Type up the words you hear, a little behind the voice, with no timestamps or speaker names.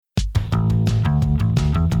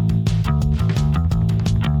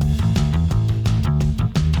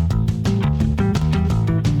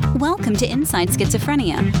Welcome to Inside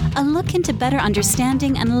Schizophrenia, a look into better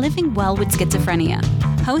understanding and living well with schizophrenia.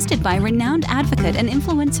 Hosted by renowned advocate and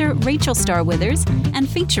influencer Rachel Starr Withers and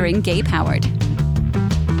featuring Gabe Howard.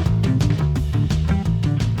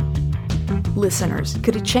 Listeners,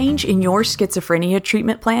 could a change in your schizophrenia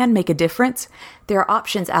treatment plan make a difference? There are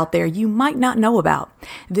options out there you might not know about.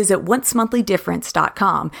 Visit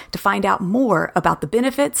oncemonthly.difference.com to find out more about the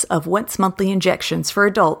benefits of once-monthly injections for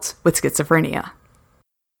adults with schizophrenia.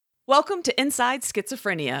 Welcome to Inside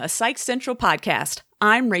Schizophrenia, a Psych Central podcast.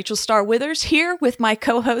 I'm Rachel Starr Withers, here with my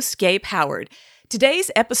co-host Gabe Howard. Today's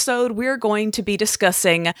episode, we're going to be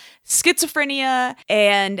discussing schizophrenia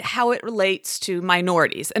and how it relates to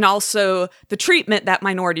minorities, and also the treatment that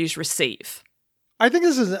minorities receive. I think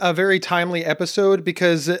this is a very timely episode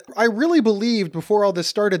because I really believed before all this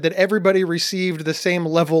started that everybody received the same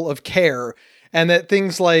level of care, and that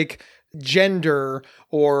things like gender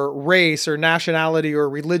or race or nationality or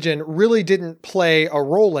religion really didn't play a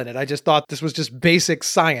role in it. I just thought this was just basic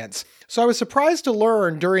science. So I was surprised to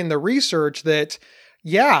learn during the research that,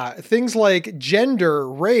 yeah, things like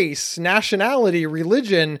gender, race, nationality,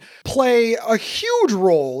 religion play a huge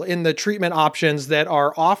role in the treatment options that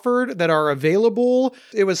are offered, that are available.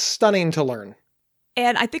 It was stunning to learn.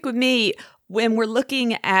 And I think with me, when we're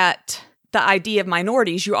looking at the idea of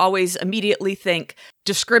minorities, you always immediately think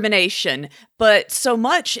discrimination, but so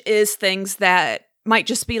much is things that might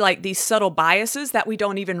just be like these subtle biases that we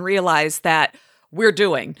don't even realize that we're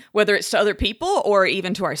doing, whether it's to other people or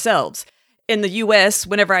even to ourselves. In the US,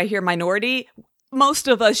 whenever I hear minority, most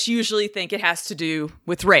of us usually think it has to do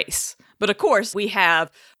with race. But of course, we have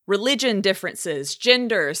religion differences,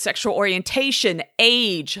 gender, sexual orientation,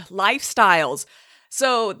 age, lifestyles.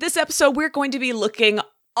 So this episode, we're going to be looking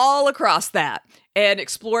all across that and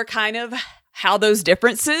explore kind of how those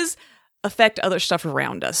differences affect other stuff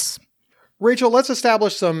around us. Rachel, let's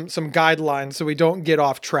establish some guidelines so we don't get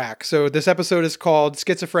off track. So this episode is called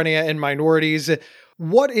Schizophrenia and Minorities.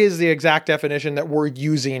 What is the exact definition that we're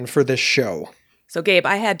using for this show? So Gabe,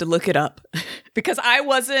 I had to look it up because I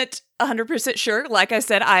wasn't 100% sure. Like I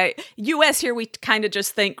said, US here, we kind of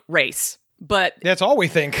just think race. But that's all we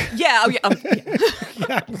think. Yeah.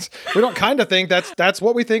 Yeah, we don't kind of think. That's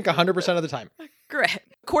what we think 100% of the time. Correct.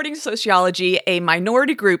 According to sociology, a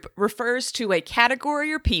minority group refers to a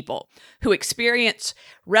category or people who experience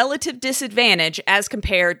relative disadvantage as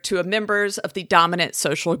compared to members of the dominant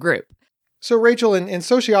social group. So, Rachel, in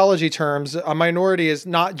sociology terms, a minority is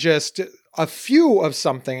not just a few of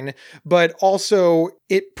something, but also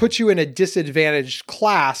it puts you in a disadvantaged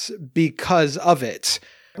class because of it.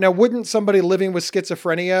 Now, wouldn't somebody living with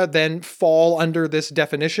schizophrenia then fall under this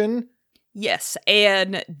definition? Yes,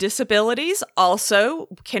 and disabilities also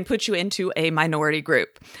can put you into a minority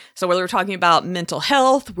group. So whether we're talking about mental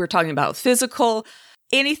health, we're talking about physical,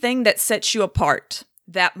 anything that sets you apart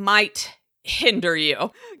that might hinder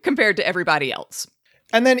you compared to everybody else.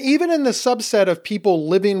 And then even in the subset of people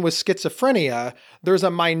living with schizophrenia, there's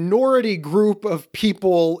a minority group of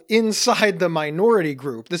people inside the minority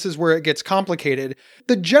group. This is where it gets complicated.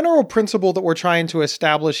 The general principle that we're trying to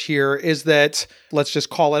establish here is that, let's just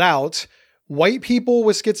call it out, white people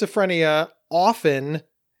with schizophrenia often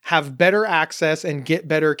have better access and get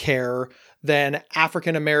better care than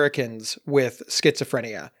African Americans with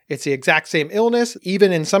schizophrenia. It's the exact same illness,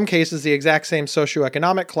 even in some cases, the exact same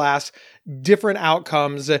socioeconomic class, different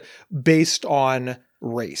outcomes based on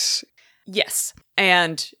race. Yes.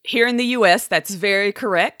 And here in the US, that's very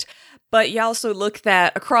correct. But you also look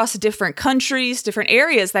that across different countries, different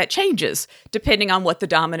areas, that changes depending on what the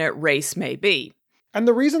dominant race may be. And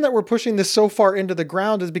the reason that we're pushing this so far into the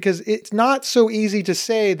ground is because it's not so easy to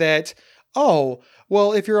say that, oh,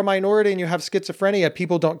 well, if you're a minority and you have schizophrenia,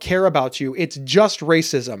 people don't care about you. It's just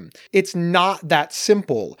racism. It's not that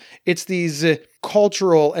simple. It's these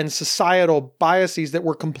cultural and societal biases that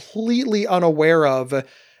we're completely unaware of.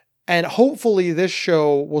 And hopefully this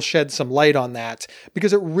show will shed some light on that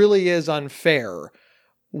because it really is unfair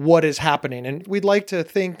what is happening. And we'd like to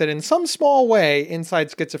think that in some small way,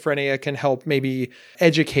 Inside Schizophrenia can help maybe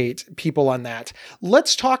educate people on that.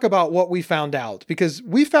 Let's talk about what we found out, because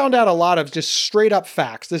we found out a lot of just straight up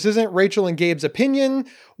facts. This isn't Rachel and Gabe's opinion.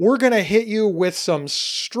 We're going to hit you with some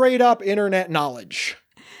straight up internet knowledge.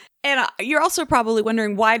 And you're also probably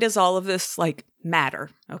wondering, why does all of this matter?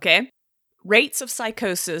 Okay. Rates of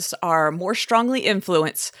psychosis are more strongly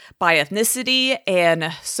influenced by ethnicity and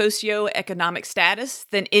socioeconomic status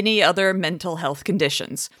than any other mental health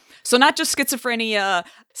conditions. So not just schizophrenia,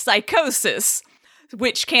 psychosis.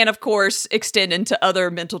 which can, of course, extend into other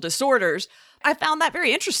mental disorders. I found that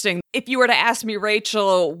very interesting. If you were to ask me,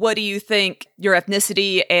 Rachel, what do you think your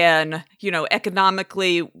ethnicity and,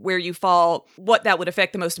 economically where you fall, what that would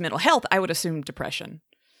affect the most mental health, I would assume depression.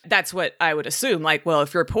 That's what I would assume. Like, well,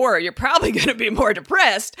 if you're poor, you're probably going to be more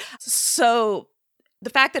depressed. So the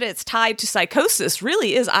fact that it's tied to psychosis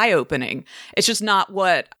really is eye-opening. It's just not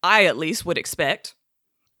what I at least would expect.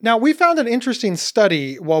 Now, we found an interesting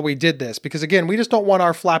study while we did this, because again, we just don't want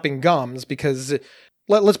our flapping gums, because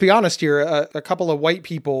let's be honest here, a couple of white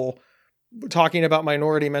people talking about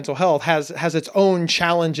minority mental health has its own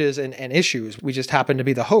challenges and issues. We just happen to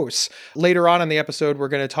be the hosts. Later on in the episode, we're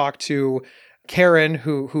going to talk to Karen,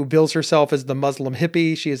 who bills herself as the Muslim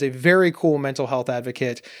hippie. She is a very cool mental health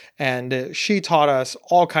advocate, and she taught us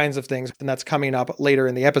all kinds of things, and that's coming up later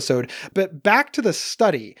in the episode. But back to the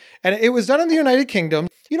study, and it was done in the United Kingdom.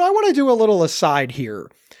 I want to do a little aside here.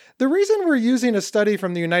 The reason we're using a study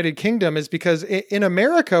from the United Kingdom is because in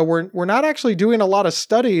America, we're not actually doing a lot of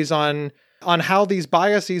studies on how these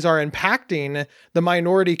biases are impacting the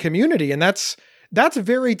minority community, and that's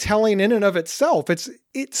very telling in and of itself.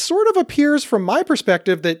 It sort of appears from my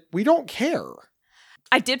perspective that we don't care.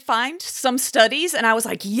 I did find some studies and I was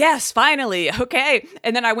like, yes, finally, okay.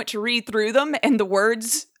 And then I went to read through them and the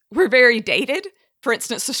words were very dated. For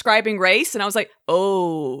instance, describing race. And I was like,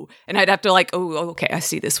 oh, and I'd have to okay, I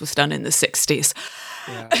see this was done in the 60s.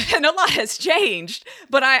 Yeah. And a lot has changed.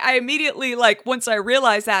 But I immediately, once I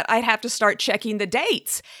realized that, I'd have to start checking the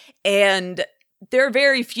dates. And there are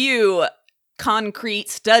very few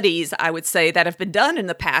concrete studies, I would say, that have been done in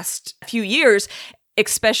the past few years,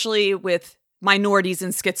 especially with minorities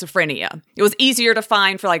and schizophrenia. It was easier to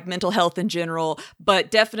find for mental health in general,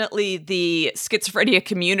 but definitely the schizophrenia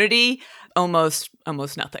community, almost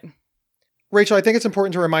nothing. Rachel, I think it's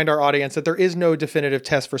important to remind our audience that there is no definitive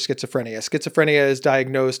test for schizophrenia. Schizophrenia is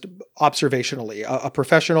diagnosed observationally. A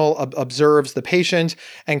professional observes the patient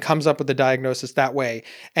and comes up with the diagnosis that way.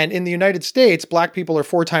 And in the United States, Black people are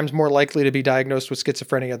 4 times more likely to be diagnosed with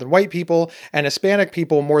schizophrenia than white people, and Hispanic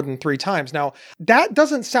people more than 3 times. Now, that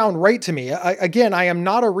doesn't sound right to me. Again, I am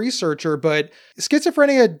not a researcher, but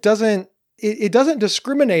schizophrenia doesn't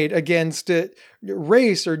discriminate against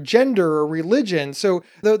race or gender or religion. So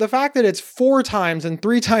the fact that it's 4 times and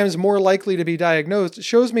 3 times more likely to be diagnosed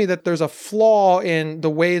shows me that there's a flaw in the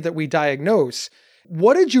way that we diagnose.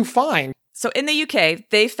 What did you find? So in the UK,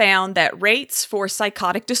 they found that rates for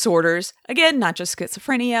psychotic disorders, again, not just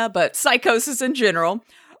schizophrenia, but psychosis in general,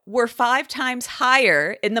 were 5 times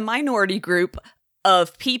higher in the minority group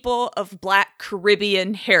of people of Black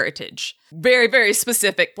Caribbean heritage. Very, very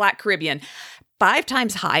specific, Black Caribbean. 5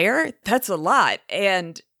 times higher? That's a lot.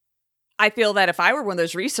 And I feel that if I were one of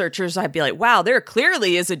those researchers, I'd be like, wow, there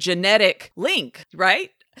clearly is a genetic link,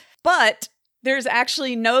 right? But there's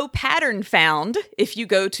actually no pattern found if you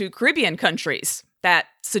go to Caribbean countries that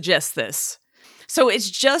suggests this. So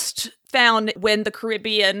it's just found when the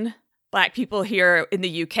Caribbean Black people here in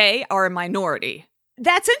the UK are a minority.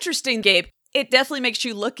 That's interesting, Gabe. It definitely makes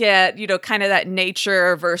you look at, kind of that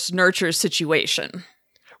nature versus nurture situation.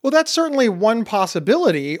 Well, that's certainly one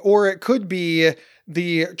possibility, or it could be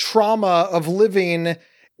the trauma of living.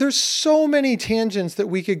 There's so many tangents that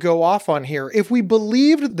we could go off on here. If we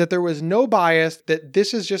believed that there was no bias, that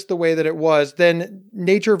this is just the way that it was, then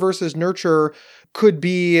nature versus nurture could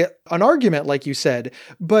be an argument, like you said.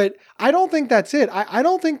 But I don't think that's it. I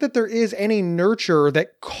don't think that there is any nurture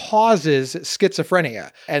that causes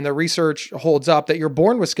schizophrenia. And the research holds up that you're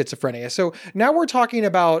born with schizophrenia. So now we're talking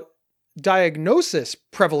about diagnosis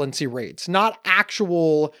prevalency rates, not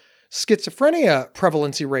actual schizophrenia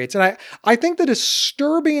prevalency rates. And I think the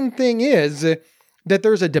disturbing thing is that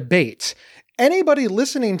there's a debate. Anybody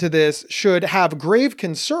listening to this should have grave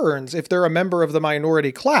concerns if they're a member of the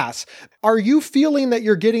minority class. Are you feeling that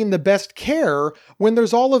you're getting the best care when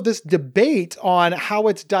there's all of this debate on how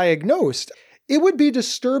it's diagnosed? It would be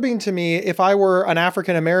disturbing to me if I were an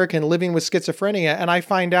African American living with schizophrenia and I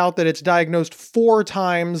find out that it's diagnosed 4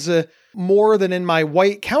 times more than in my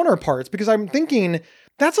white counterparts, because I'm thinking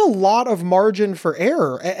that's a lot of margin for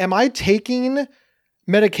error. Am I taking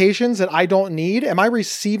medications that I don't need? Am I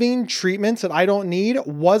receiving treatments that I don't need?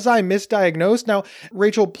 Was I misdiagnosed? Now,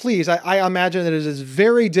 Rachel, please, I imagine that it is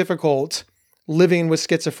very difficult living with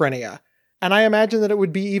schizophrenia. And I imagine that it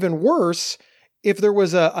would be even worse if there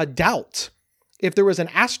was a doubt, if there was an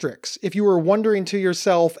asterisk, if you were wondering to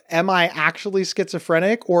yourself, am I actually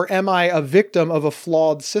schizophrenic or am I a victim of a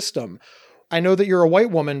flawed system? I know that you're a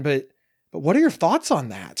white woman, but what are your thoughts on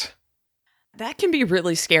that? That can be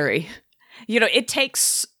really scary. It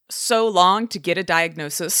takes so long to get a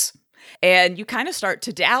diagnosis and you kind of start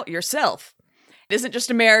to doubt yourself. It isn't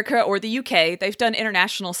just America or the UK. They've done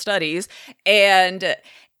international studies, and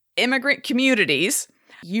immigrant communities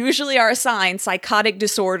usually are assigned psychotic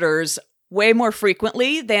disorders way more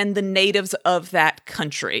frequently than the natives of that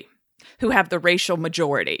country who have the racial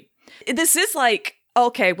majority. This is like,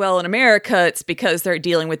 okay, well, in America, it's because they're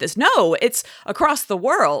dealing with this. No, it's across the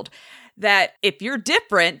world that if you're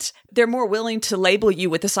different, they're more willing to label you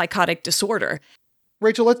with a psychotic disorder.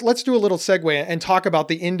 Rachel, let's do a little segue and talk about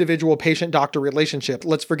the individual patient-doctor relationship.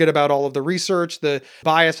 Let's forget about all of the research, the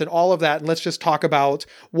bias, and all of that, and let's just talk about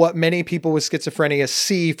what many people with schizophrenia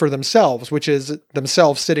see for themselves, which is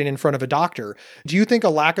themselves sitting in front of a doctor. Do you think a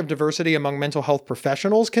lack of diversity among mental health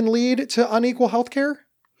professionals can lead to unequal healthcare?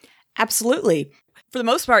 Absolutely. For the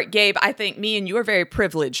most part, Gabe, I think me and you are very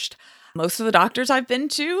privileged. Most of the doctors I've been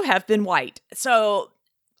to have been white. So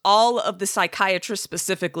all of the psychiatrists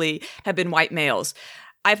specifically have been white males.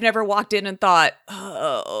 I've never walked in and thought,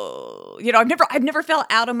 oh, I've never felt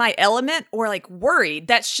out of my element or like worried.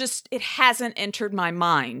 That's just, it hasn't entered my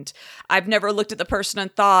mind. I've never looked at the person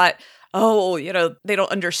and thought, oh, they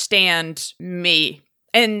don't understand me.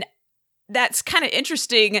 And that's kind of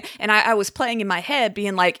interesting. And I was playing in my head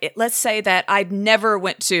being like, let's say that I'd never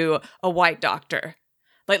went to a white doctor.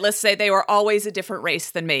 Like, let's say they were always a different race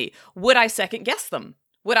than me. Would I second guess them?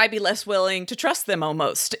 Would I be less willing to trust them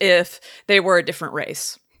almost if they were a different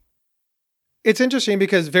race? It's interesting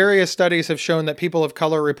because various studies have shown that people of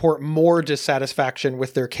color report more dissatisfaction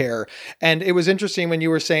with their care. And it was interesting when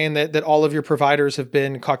you were saying that all of your providers have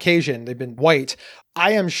been Caucasian, they've been white.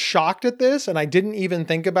 I am shocked at this, and I didn't even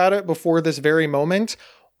think about it before this very moment.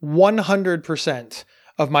 100%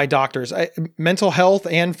 of my doctors, mental health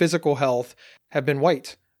and physical health, have been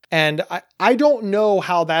white. And I don't know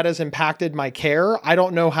how that has impacted my care. I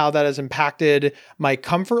don't know how that has impacted my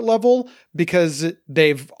comfort level because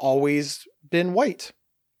they've always been white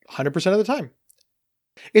 100% of the time.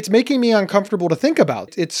 It's making me uncomfortable to think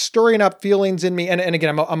about. It's stirring up feelings in me. And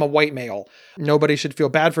again, I'm a white male. Nobody should feel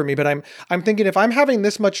bad for me, but I'm thinking if I'm having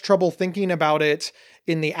this much trouble thinking about it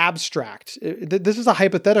in the abstract, this is a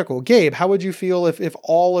hypothetical. Gabe, how would you feel if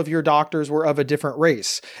all of your doctors were of a different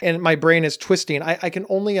race? And my brain is twisting. I can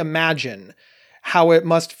only imagine how it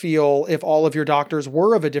must feel if all of your doctors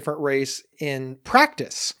were of a different race in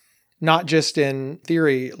practice, not just in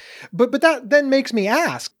theory. But that then makes me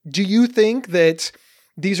ask, do you think that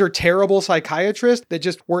these are terrible psychiatrists that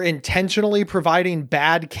just were intentionally providing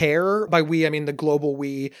bad care? By we, I mean the global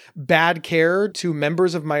we, bad care to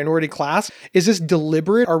members of minority class. Is this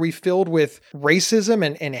deliberate? Are we filled with racism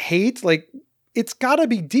and hate? Like, it's got to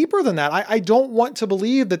be deeper than that. I don't want to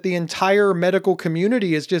believe that the entire medical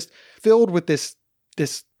community is just filled with this,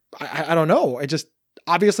 I don't know.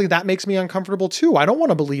 Obviously that makes me uncomfortable too. I don't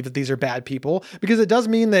want to believe that these are bad people because it does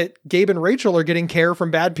mean that Gabe and Rachel are getting care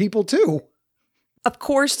from bad people too. Of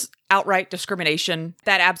course, outright discrimination,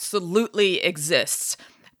 that absolutely exists.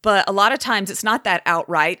 But a lot of times it's not that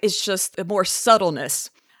outright, it's just a more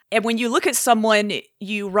subtleness. And when you look at someone,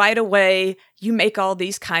 you right away, you make all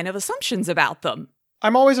these kind of assumptions about them.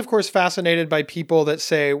 I'm always, of course, fascinated by people that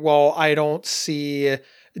say, well, I don't see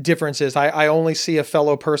differences. I only see a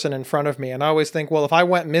fellow person in front of me. And I always think, well, if I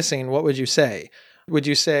went missing, what would you say? Would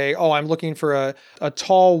you say, oh, I'm looking for a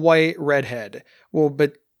tall, white redhead? Well,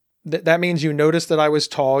 but that means you noticed that I was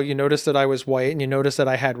tall, you noticed that I was white, and you noticed that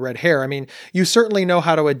I had red hair. I mean, you certainly know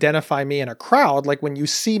how to identify me in a crowd. Like when you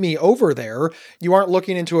see me over there, you aren't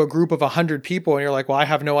looking into a group of 100 people and you're like, well, I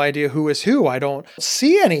have no idea who is who. I don't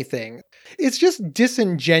see anything. It's just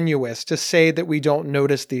disingenuous to say that we don't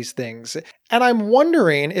notice these things. And I'm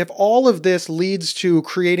wondering if all of this leads to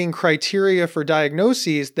creating criteria for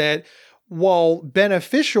diagnoses that, while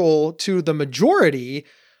beneficial to the majority,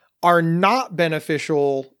 are not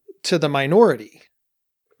beneficial to the minority.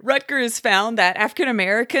 Rutgers found that African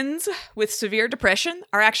Americans with severe depression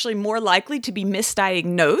are actually more likely to be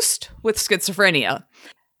misdiagnosed with schizophrenia.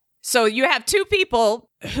 So you have two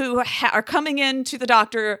people who are coming in to the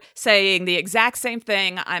doctor saying the exact same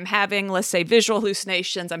thing. I'm having, let's say, visual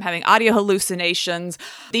hallucinations. I'm having audio hallucinations,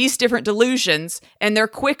 these different delusions, and they're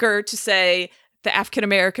quicker to say the African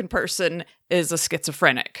American person is a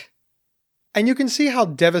schizophrenic. And you can see how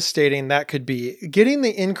devastating that could be. Getting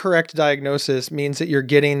the incorrect diagnosis means that you're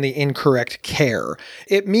getting the incorrect care.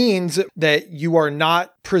 It means that you are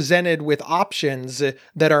not presented with options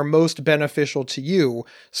that are most beneficial to you.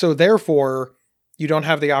 So therefore, you don't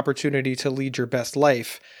have the opportunity to lead your best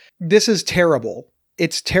life. This is terrible.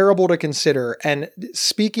 It's terrible to consider. And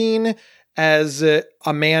speaking as a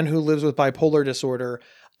man who lives with bipolar disorder,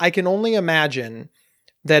 I can only imagine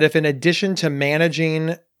that if in addition to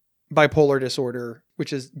managing bipolar disorder,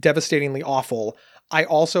 which is devastatingly awful, I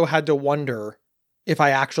also had to wonder if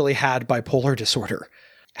I actually had bipolar disorder.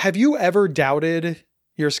 Have you ever doubted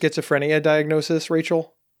your schizophrenia diagnosis,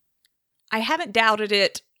 Rachel? I haven't doubted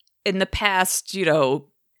it in the past,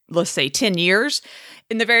 let's say 10 years.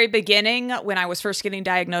 In the very beginning, when I was first getting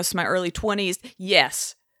diagnosed in my early 20s,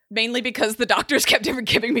 yes. Mainly because the doctors kept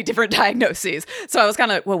giving me different diagnoses. So I was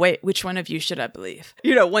kind of, well, wait, which one of you should I believe?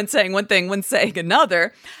 One saying one thing, one saying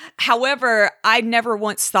another. However, I never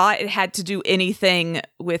once thought it had to do anything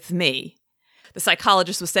with me. The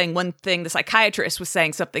psychologist was saying one thing, the psychiatrist was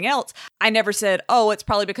saying something else. I never said, oh, it's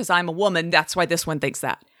probably because I'm a woman. That's why this one thinks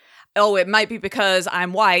that. Oh, it might be because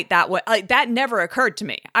I'm white. That never occurred to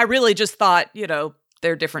me. I really just thought,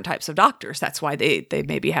 they're different types of doctors. That's why they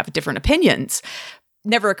maybe have different opinions.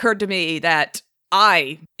 Never occurred to me that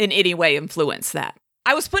I in any way influenced that.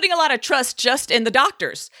 I was putting a lot of trust just in the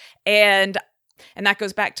doctors. And that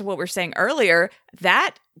goes back to what we were saying earlier.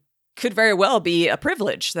 That could very well be a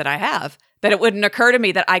privilege that I have, that it wouldn't occur to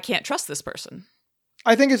me that I can't trust this person.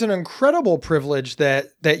 I think it's an incredible privilege that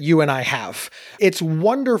you and I have. It's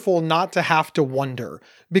wonderful not to have to wonder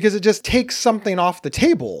because it just takes something off the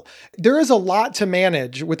table. There is a lot to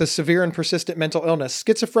manage with a severe and persistent mental illness.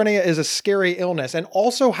 Schizophrenia is a scary illness, and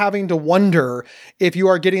also having to wonder if you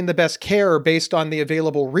are getting the best care based on the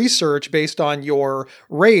available research, based on your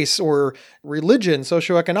race or religion,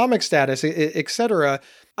 socioeconomic status, etc.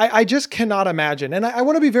 I just cannot imagine. And I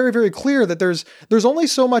want to be very, very clear that there's only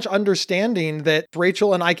so much understanding that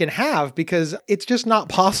Rachel and I can have because it's just not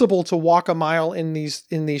possible to walk a mile in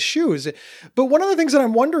these shoes. But one of the things that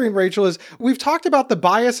I'm wondering, Rachel, is we've talked about the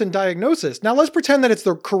bias in diagnosis. Now let's pretend that it's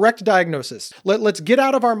the correct diagnosis. Let's get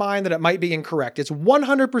out of our mind that it might be incorrect. It's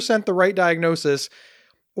 100% the right diagnosis.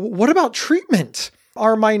 What about treatment?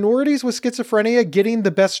 Are minorities with schizophrenia getting the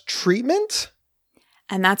best treatment?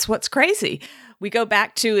 And that's what's crazy. We go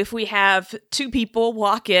back to if we have two people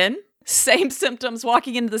walk in, same symptoms,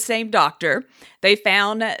 walking into the same doctor, they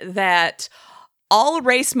found that all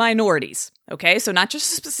race minorities, okay, so not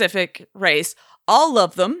just a specific race, all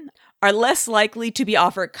of them are less likely to be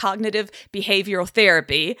offered cognitive behavioral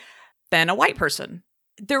therapy than a white person.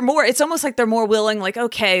 It's almost like they're more willing, like,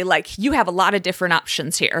 okay, like you have a lot of different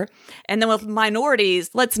options here. And then with minorities,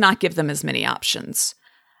 let's not give them as many options.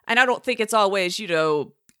 And I don't think it's always,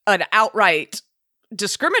 an outright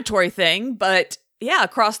discriminatory thing, but yeah,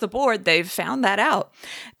 across the board, they've found that out.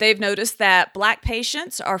 They've noticed that Black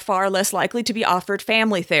patients are far less likely to be offered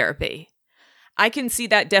family therapy. I can see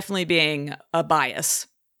that definitely being a bias.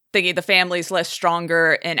 Thinking the family's less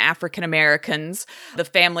stronger in African Americans, the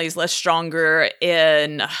family's less stronger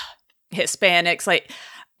in Hispanics.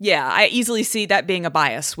 I easily see that being a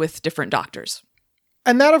bias with different doctors.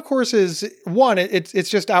 And that, of course, is one, it's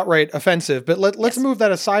just outright offensive. But let's move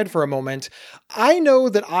that aside for a moment. I know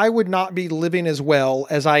that I would not be living as well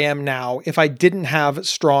as I am now if I didn't have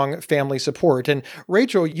strong family support. And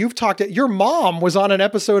Rachel, your mom was on an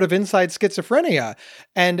episode of Inside Schizophrenia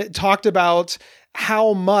and talked about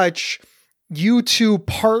how much you two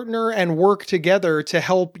partner and work together to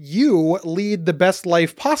help you lead the best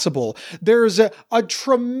life possible. There's a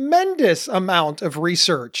tremendous amount of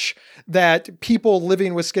research that people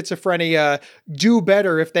living with schizophrenia do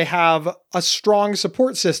better if they have a strong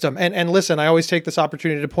support system. And listen, I always take this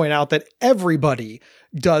opportunity to point out that everybody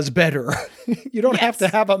does better. You don't have to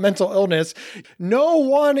have a mental illness. No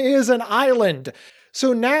one is an island.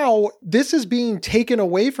 So now this is being taken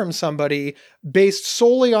away from somebody based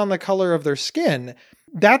solely on the color of their skin.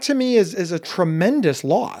 That to me is a tremendous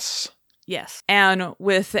loss. Yes. And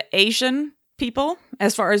with Asian people,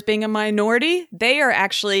 as far as being a minority, they are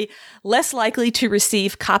actually less likely to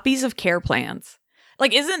receive copies of care plans.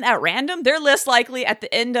 Isn't that random? They're less likely at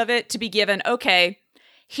the end of it to be given, okay,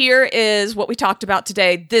 here is what we talked about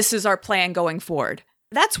today. This is our plan going forward.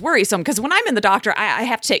 That's worrisome because when I'm in the doctor, I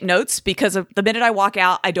have to take notes because of the minute I walk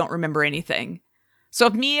out, I don't remember anything. So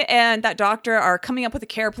if me and that doctor are coming up with a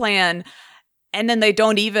care plan and then they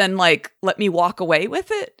don't even let me walk away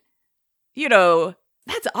with it,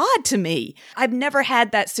 that's odd to me. I've never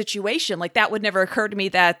had that situation. That would never occur to me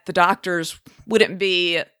that the doctors wouldn't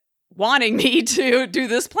be wanting me to do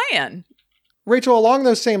this plan. Rachel, along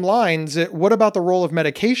those same lines, what about the role of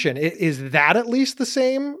medication? Is that at least the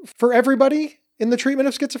same for everybody in the treatment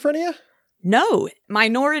of schizophrenia? No.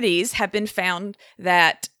 Minorities have been found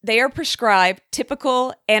that they are prescribed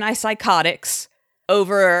typical antipsychotics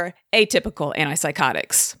over atypical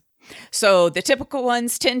antipsychotics. So the typical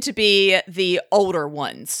ones tend to be the older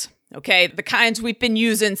ones, okay? The kinds we've been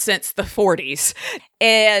using since the 40s.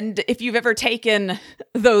 And if you've ever taken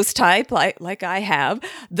those type, like I have,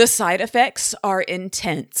 the side effects are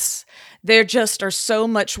intense. They just are so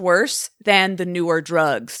much worse than the newer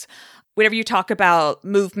drugs. whenever you talk about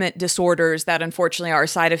movement disorders that unfortunately are a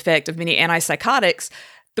side effect of many antipsychotics,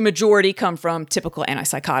 the majority come from typical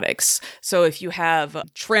antipsychotics. So if you have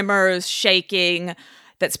tremors, shaking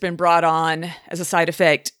that's been brought on as a side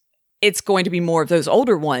effect, it's going to be more of those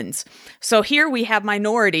older ones. So here we have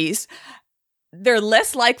minorities. They're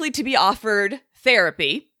less likely to be offered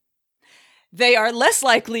therapy. They are less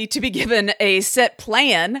likely to be given a set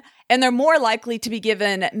plan, and they're more likely to be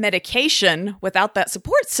given medication without that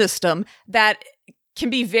support system that can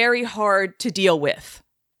be very hard to deal with.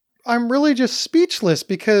 I'm really just speechless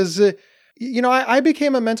because, I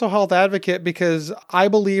became a mental health advocate because I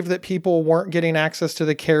believed that people weren't getting access to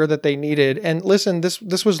the care that they needed. And listen,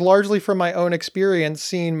 this was largely from my own experience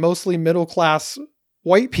seeing mostly middle-class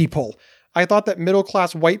white people. I thought that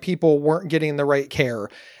middle-class white people weren't getting the right care.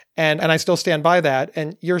 And I still stand by that.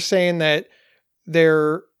 And you're saying that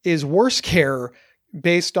there is worse care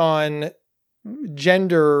based on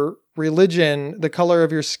gender, religion, the color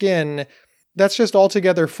of your skin. That's just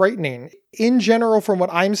altogether frightening. In general, from what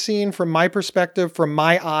I'm seeing, from my perspective, from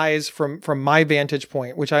my eyes, from my vantage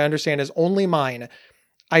point, which I understand is only mine,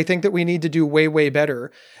 I think that we need to do way, way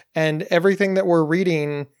better. And everything that we're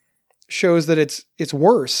reading shows that it's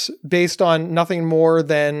worse based on nothing more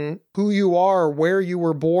than who you are, where you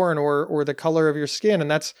were born, or the color of your skin.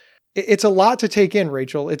 And it's a lot to take in,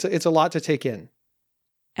 Rachel. It's a lot to take in.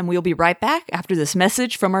 And we'll be right back after this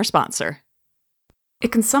message from our sponsor.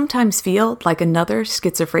 It can sometimes feel like another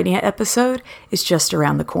schizophrenia episode is just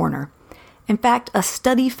around the corner. In fact, a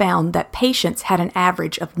study found that patients had an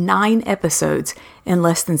average of 9 episodes in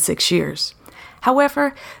less than 6 years.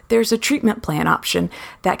 However, there's a treatment plan option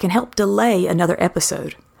that can help delay another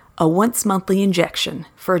episode, a once-monthly injection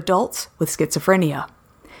for adults with schizophrenia.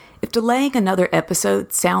 If delaying another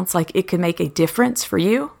episode sounds like it could make a difference for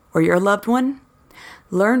you or your loved one,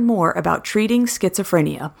 learn more about treating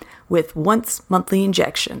schizophrenia with once-monthly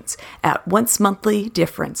injections at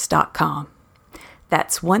oncemonthly.difference.com.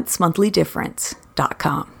 That's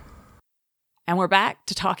oncemonthly.difference.com. And we're back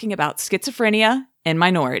to talking about schizophrenia in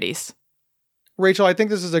minorities. Rachel, I think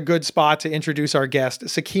this is a good spot to introduce our guest,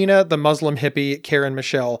 Sakina, the Muslim hippie, Karen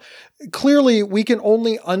Michelle. Clearly, we can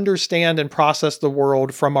only understand and process the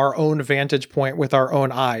world from our own vantage point with our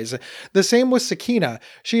own eyes. The same with Sakina.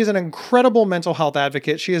 She is an incredible mental health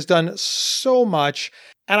advocate. She has done so much,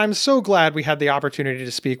 and I'm so glad we had the opportunity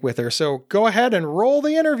to speak with her. So go ahead and roll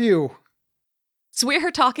the interview. So we're here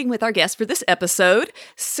talking with our guest for this episode,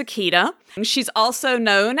 Sakina. She's also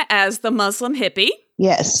known as the Muslim hippie.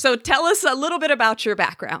 Yes. So tell us a little bit about your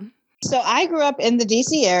background. So I grew up in the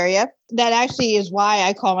DC area. That actually is why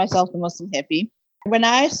I call myself the Muslim hippie. When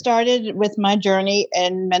I started with my journey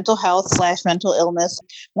in mental health / mental illness,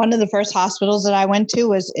 one of the first hospitals that I went to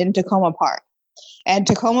was in Tacoma Park. And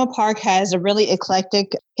Tacoma Park has a really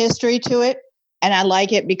eclectic history to it. And I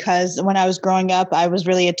like it because when I was growing up, I was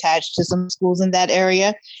really attached to some schools in that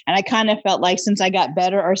area. And I kind of felt like since I got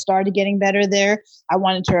better or started getting better there, I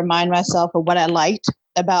wanted to remind myself of what I liked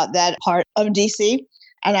about that part of DC.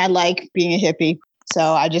 And I like being a hippie.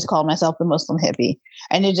 So I just called myself the Muslim hippie.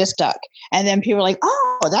 And it just stuck. And then people were like,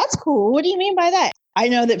 oh, that's cool. What do you mean by that? I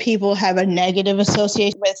know that people have a negative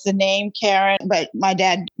association with the name Karen, but my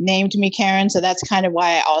dad named me Karen. So that's kind of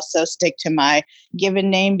why I also stick to my given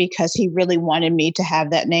name, because he really wanted me to have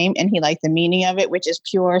that name and he liked the meaning of it, which is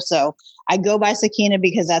pure. So I go by Sakina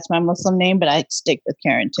because that's my Muslim name, but I stick with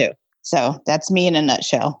Karen too. So that's me in a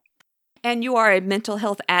nutshell. And you are a mental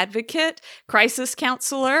health advocate, crisis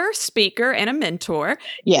counselor, speaker, and a mentor.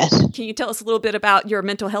 Yes. Can you tell us a little bit about your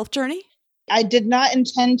mental health journey? I did not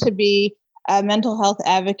intend to be a mental health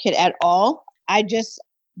advocate at all. I just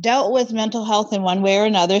dealt with mental health in one way or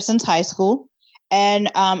another since high school. And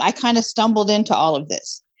I kind of stumbled into all of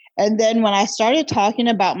this. And then when I started talking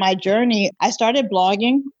about my journey, I started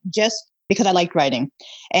blogging just because I liked writing.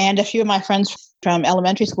 And a few of my friends from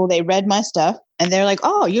elementary school, they read my stuff and they're like,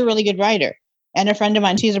 oh, you're a really good writer. And a friend of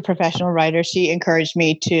mine, she's a professional writer. She encouraged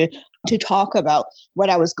me to talk about what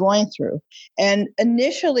I was going through. And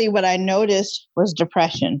initially what I noticed was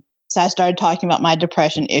depression. So I started talking about my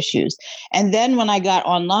depression issues. And then when I got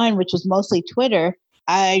online, which was mostly Twitter,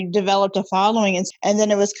 I developed a following. And then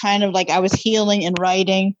it was kind of like I was healing and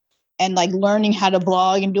writing and like learning how to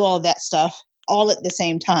blog and do all of that stuff all at the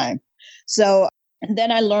same time. So then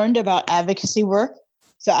I learned about advocacy work.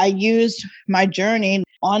 So I used my journey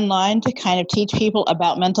online to kind of teach people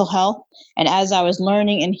about mental health. And as I was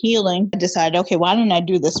learning and healing, I decided, okay, why don't I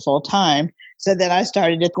do this full time? So then I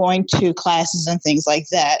started going to classes and things like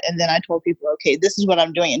that. And then I told people, okay, this is what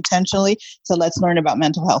I'm doing intentionally. So let's learn about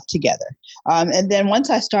mental health together. And then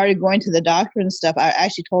once I started going to the doctor and stuff, I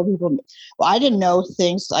actually told people, well, I didn't know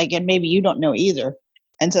things like, and maybe you don't know either.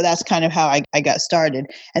 And so that's kind of how I got started.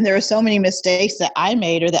 And there are so many mistakes that I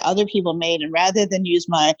made or that other people made. And rather than use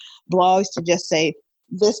my blogs to just say,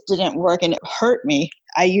 this didn't work and it hurt me,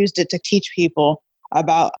 I used it to teach people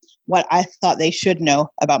about what I thought they should know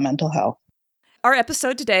about mental health. Our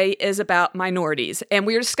episode today is about minorities, and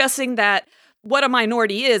we're discussing that what a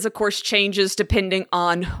minority is, of course, changes depending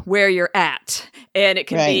on where you're at. And it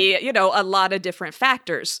can be, a lot of different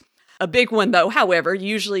factors. A big one, though, however,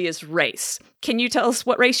 usually is race. Can you tell us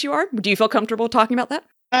what race you are? Do you feel comfortable talking about that?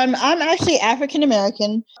 I'm actually African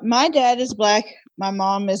American. My dad is Black. My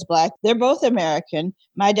mom is Black. They're both American.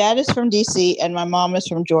 My dad is from DC and my mom is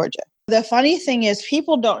from Georgia. The funny thing is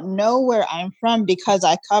people don't know where I'm from because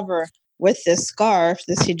I cover with this scarf,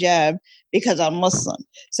 this hijab, because I'm Muslim.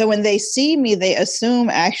 So when they see me, they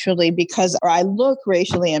assume actually because or I look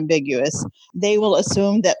racially ambiguous, they will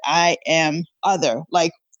assume that I am other,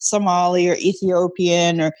 like Somali or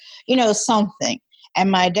Ethiopian or, something.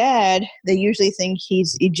 And my dad, they usually think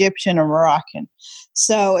he's Egyptian or Moroccan.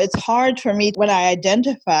 So it's hard for me when I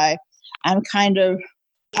identify,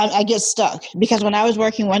 I get stuck because when I was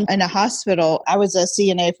working in a hospital, I was a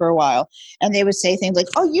CNA for a while, and they would say things like,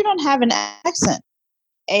 oh, you don't have an accent.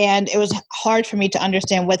 And it was hard for me to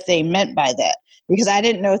understand what they meant by that because I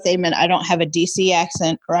didn't know if they meant I don't have a DC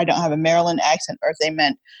accent or I don't have a Maryland accent or if they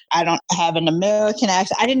meant I don't have an American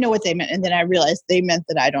accent. I didn't know what they meant. And then I realized they meant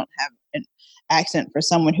that I don't have an accent for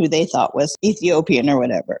someone who they thought was Ethiopian or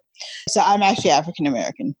whatever. So I'm actually African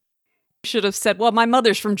American. Should have said, well, my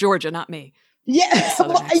mother's from Georgia, not me. Yeah,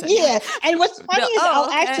 yeah. And what's funny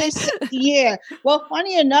is Well,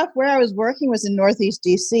 funny enough, where I was working was in Northeast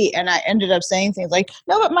DC, and I ended up saying things like,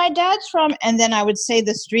 no, but my dad's from, and then I would say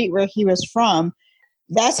the street where he was from.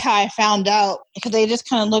 That's how I found out, because they just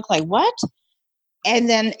kind of look like, what? And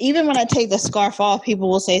then even when I take the scarf off,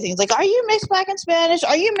 people will say things like, are you mixed Black and Spanish?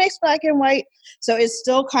 Are you mixed Black and white? So it's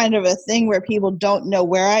still kind of a thing where people don't know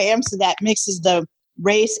where I am. So that mixes the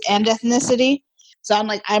race and ethnicity. So I'm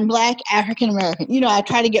like, I'm Black, African American. I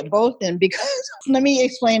try to get both in because let me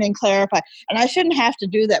explain and clarify. And I shouldn't have to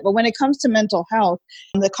do that. But when it comes to mental health,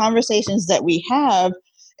 the conversations that we have,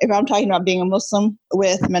 if I'm talking about being a Muslim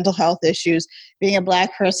with mental health issues, being a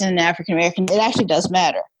Black person and African American, it actually does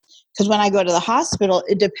matter. Because when I go to the hospital,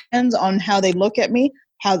 it depends on how they look at me,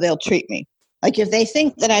 how they'll treat me. Like if they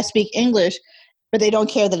think that I speak English, but they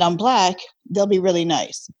don't care that I'm Black, they'll be really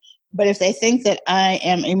nice. But if they think that I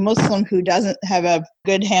am a Muslim who doesn't have a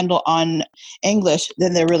good handle on English,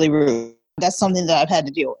 then they're really rude. That's something that I've had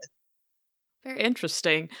to deal with. Very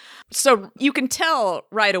interesting. So you can tell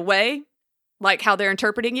right away, like how they're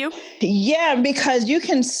interpreting you? Yeah, because you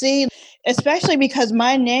can see, especially because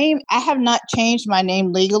my name, I have not changed my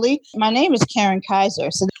name legally. My name is Karen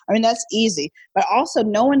Kaiser. So, that's easy. But also,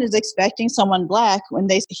 no one is expecting someone Black when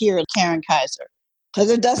they hear Karen Kaiser, because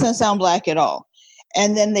it doesn't sound Black at all.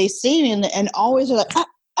 And then they see me and always are like,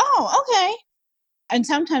 oh, okay. And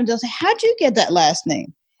sometimes they'll say, how'd you get that last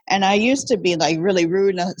name? And I used to be like really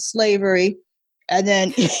rude and slavery. And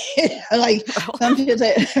then like some people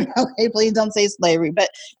say, okay, please don't say slavery. But,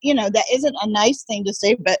 that isn't a nice thing to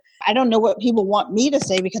say. But I don't know what people want me to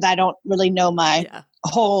say because I don't really know my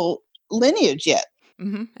whole lineage yet.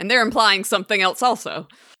 Mm-hmm. And they're implying something else also.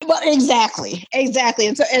 Well, exactly. And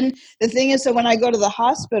the thing is, so when I go to the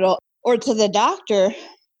hospital, or to the doctor,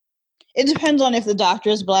 it depends on if the doctor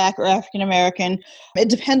is Black or African American. It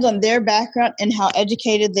depends on their background and how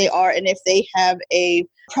educated they are, and if they have a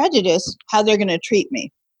prejudice, how they're going to treat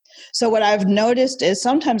me. So what I've noticed is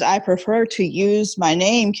sometimes I prefer to use my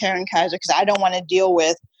name, Karen Kaiser, because I don't want to deal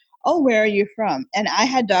with, oh, where are you from? And I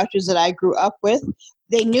had doctors that I grew up with.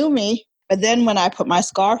 They knew me, but then when I put my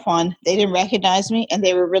scarf on, they didn't recognize me, and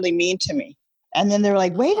they were really mean to me. And then they were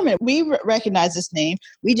like, wait a minute, we recognize this name.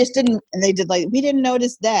 We just didn't. And they did we didn't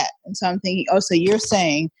notice that. And so I'm thinking, oh, so you're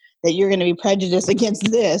saying that you're going to be prejudiced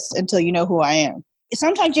against this until you know who I am.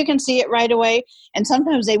 Sometimes you can see it right away. And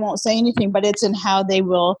sometimes they won't say anything, but it's in how they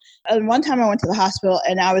will. And one time I went to the hospital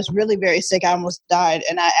and I was really very sick. I almost died.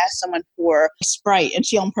 And I asked someone for Sprite, and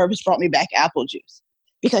she on purpose brought me back apple juice,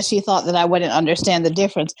 because she thought that I wouldn't understand the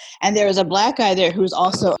difference. And there was a Black guy there who was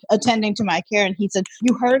also attending to my care. And he said,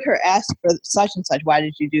 you heard her ask for such and such. Why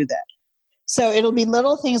did you do that? So it'll be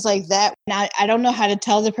little things like that. Now, I don't know how to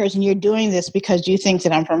tell the person you're doing this because you think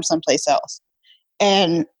that I'm from someplace else.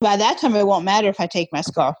 And by that time, it won't matter if I take my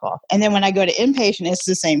scarf off. And then when I go to inpatient, it's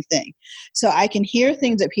the same thing. So I can hear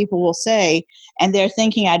things that people will say, and they're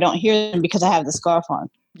thinking I don't hear them because I have the scarf on.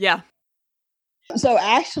 Yeah. So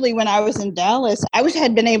actually, when I was in Dallas,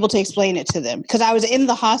 had been able to explain it to them because I was in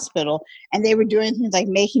the hospital and they were doing things like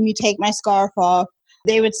making me take my scarf off.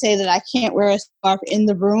 They would say that I can't wear a scarf in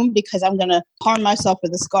the room because I'm going to harm myself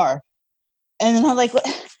with a scarf. And then I'm like, but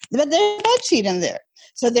there's a bed sheet in there.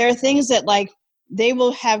 So there are things that like they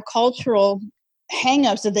will have cultural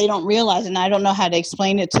hangups that they don't realize, and I don't know how to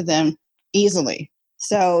explain it to them easily.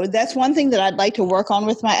 So that's one thing that I'd like to work on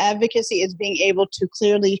with my advocacy is being able to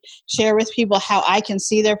clearly share with people how I can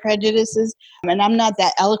see their prejudices. And I'm not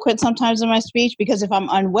that eloquent sometimes in my speech because if I'm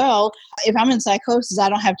unwell, if I'm in psychosis, I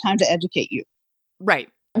don't have time to educate you. Right.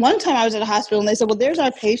 One time I was at a hospital and they said, well, there's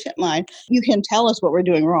our patient line. You can tell us what we're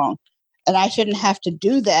doing wrong. And I shouldn't have to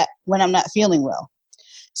do that when I'm not feeling well.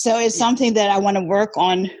 So it's something that I want to work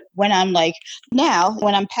on when I'm like now,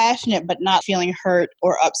 when I'm passionate but not feeling hurt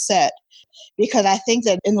or upset. Because I think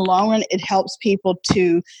that in the long run, it helps people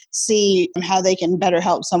to see how they can better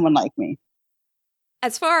help someone like me.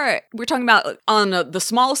 As far, we're talking about on the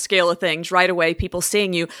small scale of things, right away, people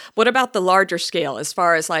seeing you. What about the larger scale as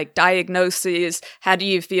far as like diagnoses? How do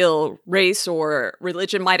you feel race or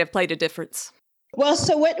religion might have played a difference? Well,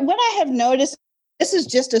 so what I have noticed, this is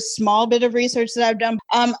just a small bit of research that I've done.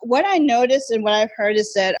 What I noticed and what I've heard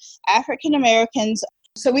is that African Americans,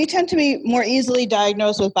 so we tend to be more easily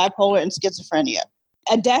diagnosed with bipolar and schizophrenia,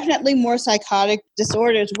 and definitely more psychotic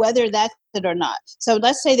disorders, whether that's it or not. So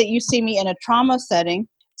let's say that you see me in a trauma setting,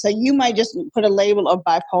 so you might just put a label of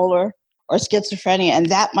bipolar or schizophrenia, and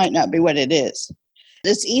that might not be what it is.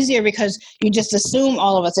 It's easier because you just assume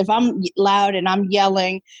all of us. If I'm loud and I'm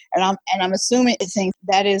yelling and I'm assuming things,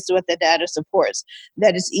 that is what the data supports.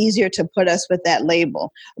 That it's easier to put us with that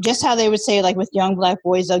label. Just how they would say, like with young Black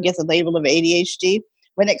boys, they'll get the label of ADHD.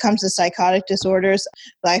 When it comes to psychotic disorders,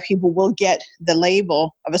 Black people will get the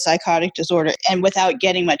label of a psychotic disorder and without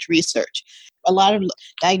getting much research. A lot of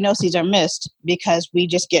diagnoses are missed because we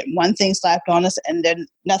just get one thing slapped on us and then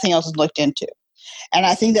nothing else is looked into. And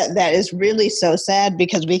I think that is really so sad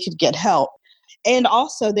because we could get help. And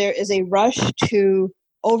also there is a rush to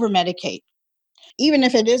over-medicate. Even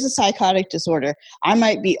if it is a psychotic disorder, I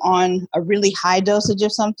might be on a really high dosage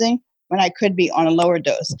of something when I could be on a lower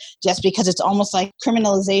dose, just because it's almost like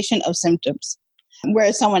criminalization of symptoms,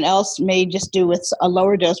 whereas someone else may just do with a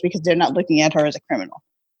lower dose because they're not looking at her as a criminal.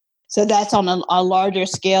 So that's on a larger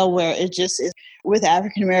scale where it just is. With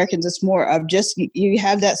African Americans, it's more of just you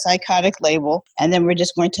have that psychotic label, and then we're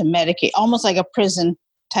just going to medicate, almost like a prison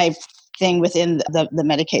type thing within the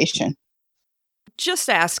medication. Just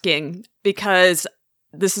asking, because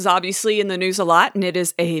this is obviously in the news a lot, and it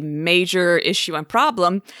is a major issue and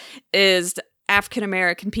problem, is African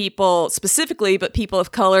American people specifically, but people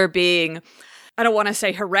of color being, I don't want to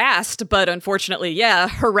say harassed, but unfortunately,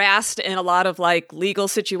 harassed in a lot of like legal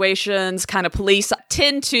situations. Kind of police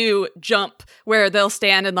tend to jump where they'll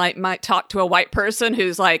stand and like might talk to a white person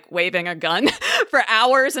who's like waving a gun for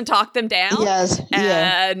hours and talk them down. Yes,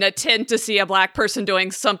 and tend to see a Black person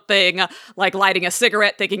doing something like lighting a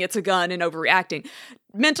cigarette, thinking it's a gun and overreacting.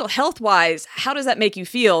 Mental health wise, how does that make you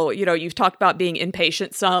feel? You know, you've talked about being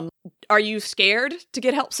inpatient some. Are you scared to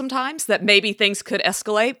get help sometimes that maybe things could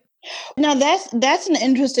escalate? Now, that's an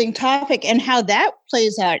interesting topic, and how that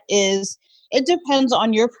plays out is it depends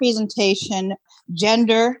on your presentation,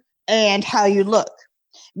 gender, and how you look.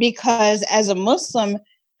 Because as a Muslim,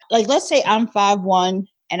 like let's say I'm 5'1"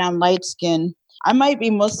 and I'm light-skinned, I might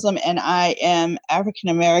be Muslim and I am African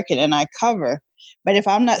American and I cover, but if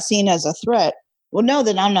I'm not seen as a threat, well, no,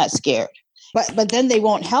 then I'm not scared. But then they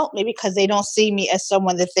won't help me because they don't see me as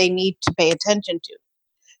someone that they need to pay attention to.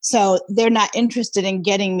 So they're not interested in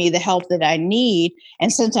getting me the help that I need.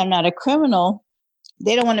 And since I'm not a criminal,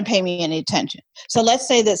 they don't want to pay me any attention. So let's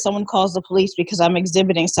say that someone calls the police because I'm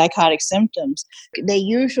exhibiting psychotic symptoms. They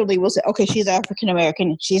usually will say, okay, she's African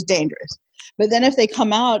American, she's dangerous. But then if they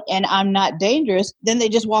come out and I'm not dangerous, then they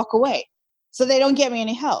just walk away. So they don't get me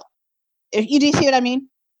any help. Do you see what I mean?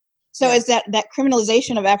 So it's that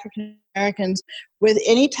criminalization of African Americans with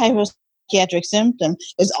any type of psychiatric symptom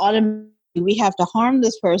is automatically, we have to harm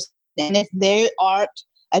this person. And if they aren't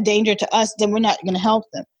a danger to us, then we're not going to help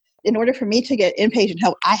them. In order for me to get inpatient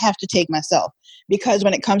help, I have to take myself. Because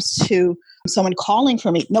when it comes to someone calling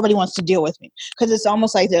for me, nobody wants to deal with me. Because it's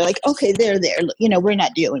almost like they're like, okay, they're there. You know, we're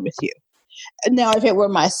not dealing with you. Now, if it were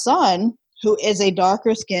my son, who is a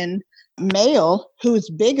darker skinned male, who's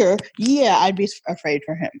bigger, I'd be afraid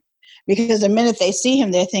for him. Because the minute they see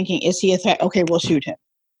him, they're thinking, is he a threat? Okay, we'll shoot him.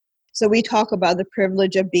 So we talk about the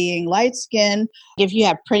privilege of being light skinned, if you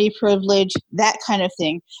have pretty privilege, that kind of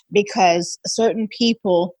thing, because certain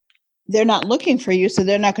people, they're not looking for you, so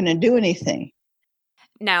they're not going to do anything.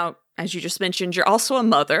 Now, as you just mentioned, you're also a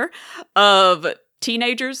mother of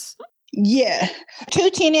teenagers. Yeah. 2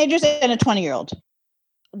 teenagers and a 20-year-old.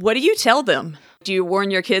 What do you tell them? Do you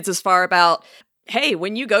warn your kids as far about, hey,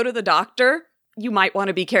 when you go to the doctor, you might want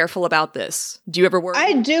to be careful about this? Do you ever worry?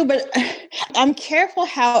 I do, but I'm careful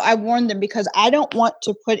how I warn them because I don't want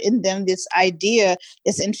to put in them this idea,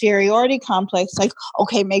 this inferiority complex, like,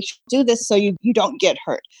 okay, make sure you do this so you don't get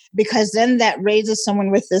hurt. Because then that raises someone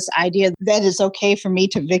with this idea that it's okay for me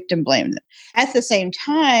to victim blame them. At the same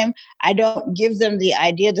time, I don't give them the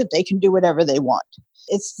idea that they can do whatever they want.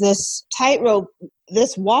 It's this tightrope,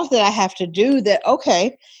 this walk that I have to do that,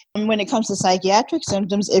 okay, and when it comes to psychiatric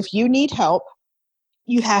symptoms, if you need help,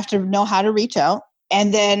 you have to know how to reach out.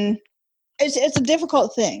 And then it's a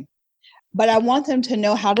difficult thing, but I want them to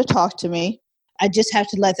know how to talk to me. I just have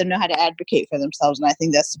to let them know how to advocate for themselves. And I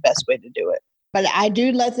think that's the best way to do it. But I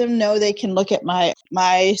do let them know they can look at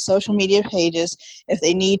my social media pages if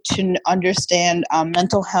they need to understand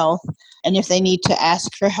mental health and if they need to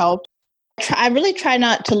ask for help. I really try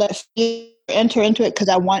not to let fear enter into it because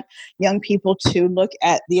I want young people to look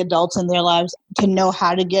at the adults in their lives to know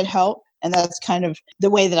how to get help. And that's kind of the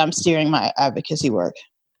way that I'm steering my advocacy work.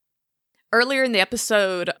 Earlier in the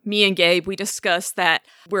episode, me and Gabe, we discussed that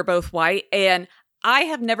we're both white, and I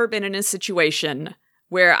have never been in a situation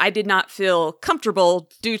where I did not feel comfortable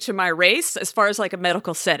due to my race as far as like a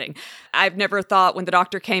medical setting. I've never thought when the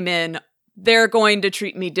doctor came in, they're going to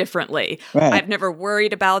treat me differently. Right. I've never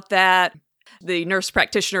worried about that. The nurse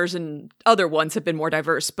practitioners and other ones have been more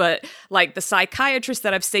diverse, but like the psychiatrists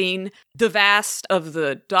that I've seen, the vast of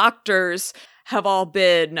the doctors have all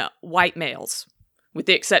been white males, with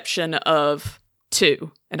the exception of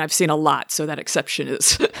 2. And I've seen a lot, so that exception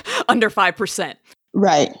is under 5%.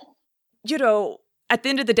 Right. You know, at the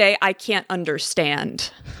end of the day, I can't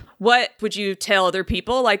understand. What would you tell other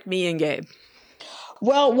people like me and Gabe?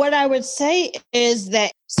 Well, what I would say is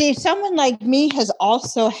that, see, someone like me has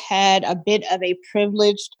also had a bit of a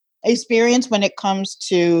privileged experience when it comes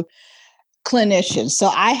to clinicians. So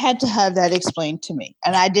I had to have that explained to me.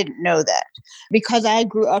 And I didn't know that because I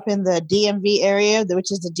grew up in the DMV area,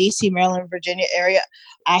 which is the DC, Maryland, Virginia area.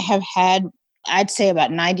 I have had, I'd say about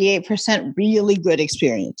 98% really good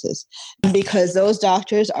experiences because those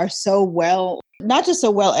doctors are so well, not just so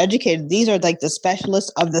well educated. These are like the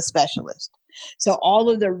specialists of the specialists. So all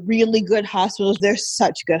of the really good hospitals, they're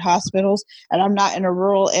such good hospitals, and I'm not in a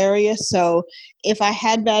rural area. So if I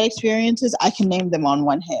had bad experiences, I can name them on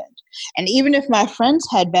one hand. And even if my friends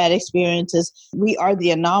had bad experiences, we are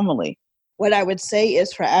the anomaly. What I would say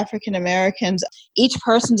is for African Americans, each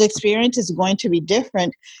person's experience is going to be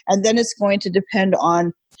different, and then it's going to depend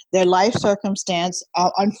on their life circumstance.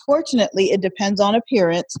 Unfortunately, it depends on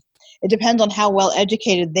appearance. It depends on how well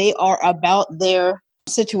educated they are about their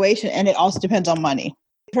situation, and it also depends on money.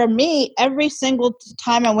 For me, every single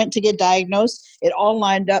time I went to get diagnosed, it all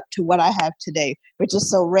lined up to what I have today, which is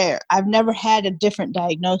so rare. I've never had a different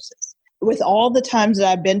diagnosis. With all the times that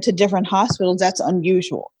I've been to different hospitals, that's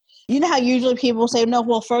unusual. You know how usually people say, no,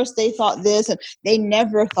 well, first they thought this, and they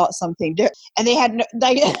never thought something different. And they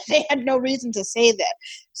had no reason to say that.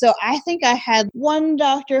 So I think I had one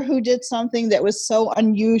doctor who did something that was so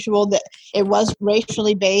unusual that it was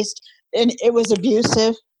racially based. And it was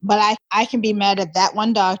abusive, but I can be mad at that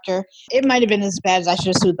one doctor. It might have been as bad as I should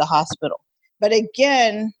have sued the hospital. But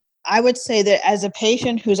again, I would say that as a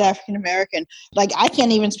patient who's African American, like I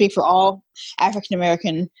can't even speak for all African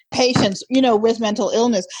American patients, you know, with mental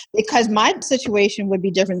illness, because my situation would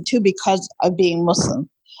be different too because of being Muslim.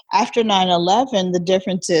 After 9/11, the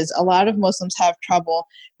difference is a lot of Muslims have trouble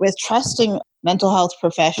with trusting mental health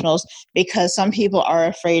professionals because some people are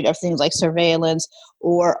afraid of things like surveillance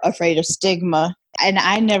or afraid of stigma. And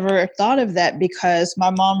I never thought of that because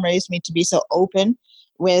my mom raised me to be so open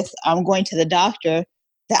with going to the doctor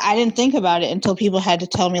that I didn't think about it until people had to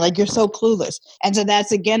tell me, like, you're so clueless. And so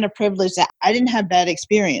that's, again, a privilege that I didn't have bad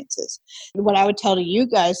experiences. What I would tell to you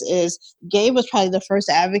guys is Gabe was probably the first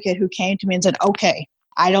advocate who came to me and said, okay,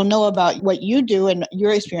 I don't know about what you do and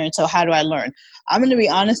your experience, so how do I learn? I'm going to be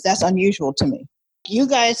honest, that's unusual to me. You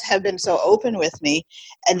guys have been so open with me,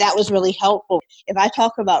 and that was really helpful. If I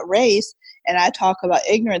talk about race and I talk about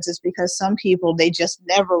ignorance, it's because some people, they just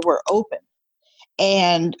never were open.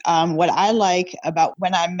 And what I like about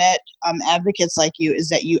when I met advocates like you is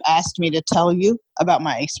that you asked me to tell you about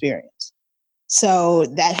my experience. So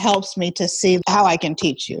that helps me to see how I can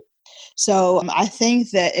teach you. So I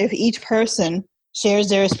think that if each person shares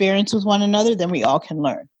their experience with one another, then we all can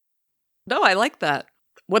learn. No, I like that.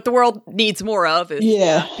 What the world needs more of is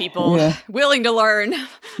people willing to learn.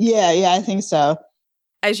 Yeah, I think so.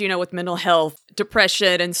 As you know, with mental health,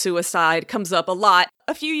 depression and suicide comes up a lot.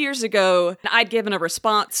 A few years ago, I'd given a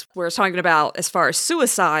response where I was talking about as far as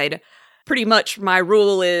suicide. Pretty much my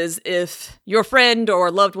rule is if your friend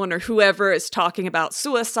or loved one or whoever is talking about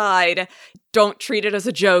suicide, don't treat it as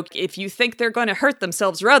a joke. If you think they're going to hurt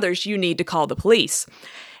themselves or others, you need to call the police.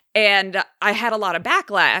 And I had a lot of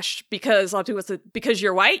backlash because a lot of people said, because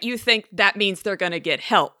you're white, you think that means they're going to get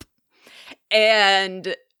help.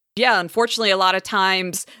 And yeah, unfortunately, a lot of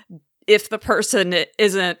times, if the person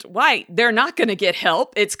isn't white, they're not going to get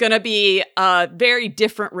help. It's going to be a very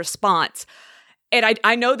different response. And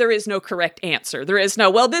I know there is no correct answer. There is no,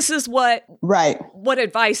 well, this is what... Right. What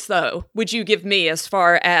advice, though, would you give me as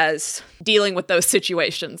far as dealing with those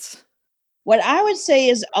situations? What I would say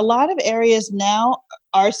is a lot of areas now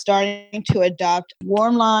are starting to adopt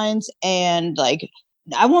warm lines and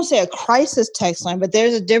I won't say a crisis text line, but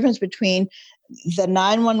there's a difference between the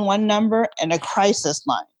 911 number and a crisis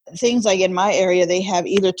line. Things like in my area, they have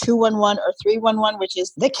either 211 or 311, which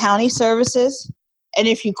is the county services. And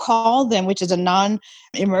if you call them, which is a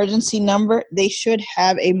non-emergency number, they should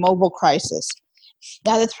have a mobile crisis.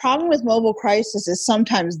 Now, the problem with mobile crisis is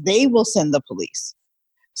sometimes they will send the police.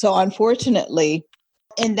 So unfortunately,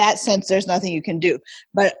 in that sense, there's nothing you can do.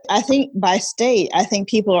 But I think by state, I think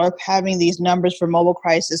people are having these numbers for mobile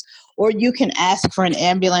crisis, or you can ask for an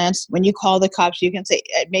ambulance. When you call the cops, you can say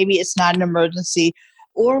maybe it's not an emergency.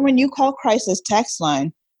 Or when you call crisis text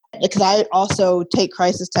line, because I also take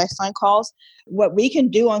crisis text line calls, what we can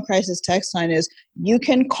do on crisis text line is you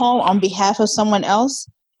can call on behalf of someone else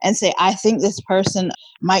and say, I think this person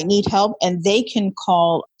might need help, and they can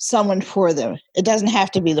call someone for them. It doesn't have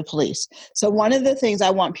to be the police. So one of the things I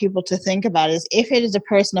want people to think about is if it is a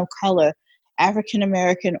person of color, African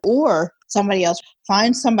American, or somebody else,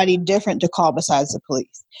 find somebody different to call besides the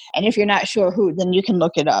police. And if you're not sure who, then you can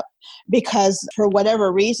look it up. Because for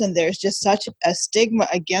whatever reason, there's just such a stigma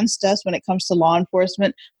against us when it comes to law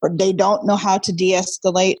enforcement, or they don't know how to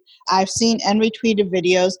de-escalate. I've seen and retweeted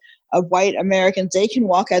videos of white Americans. They can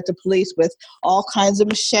walk at the police with all kinds of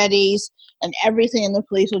machetes and everything, and the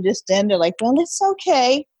police will just stand there like, well, it's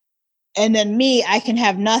okay. And then me, I can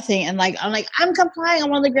have nothing. And I'm complying,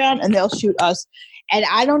 I'm on the ground, and they'll shoot us. And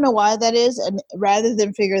I don't know why that is. And rather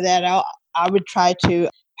than figure that out, I would try to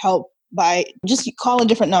help by just call a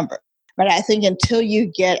different number. But I think until you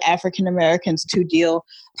get African Americans to deal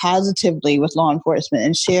positively with law enforcement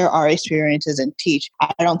and share our experiences and teach,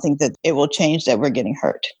 I don't think that it will change that we're getting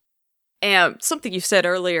hurt. And something you said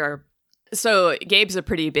earlier, so Gabe's a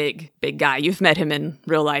pretty big guy. You've met him in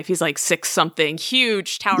real life. He's like 6'something,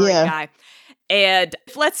 huge, towering guy. And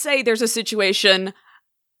let's say there's a situation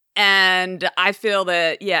and I feel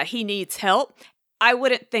that, he needs help. I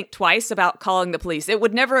wouldn't think twice about calling the police. It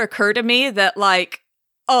would never occur to me that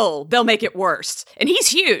they'll make it worse. And he's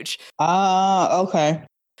huge. Okay.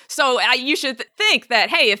 So you should think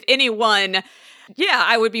that, hey, if anyone,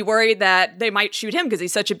 I would be worried that they might shoot him because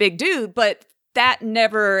he's such a big dude, but that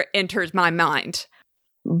never enters my mind.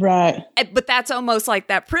 Right. But that's almost like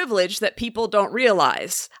that privilege that people don't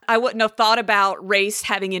realize. I wouldn't have thought about race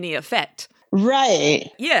having any effect.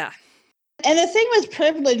 Right. Yeah. And the thing with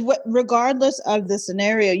privilege, regardless of the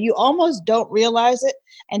scenario, you almost don't realize it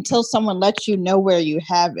until someone lets you know where you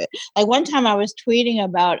have it. Like one time I was tweeting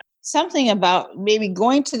about something about maybe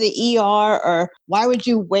going to the ER or why would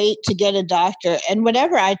you wait to get a doctor? And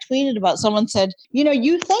whatever I tweeted about, someone said,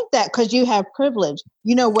 you think that because you have privilege.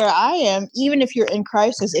 Where I am, even if you're in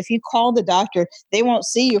crisis, if you call the doctor, they won't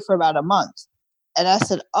see you for about a month. And I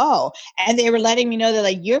said, oh, and they were letting me know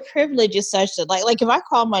that your privilege is such that like if I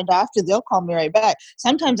call my doctor, they'll call me right back.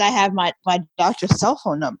 Sometimes I have my doctor's cell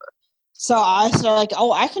phone number. So I started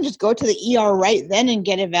I can just go to the ER right then and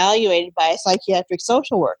get evaluated by a psychiatric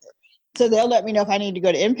social worker. So they'll let me know if I need to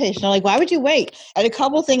go to inpatient. I'm like, why would you wait? And a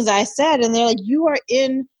couple things I said, and they're like, you are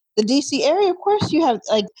in the DC area. Of course you have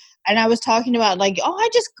and I was talking about I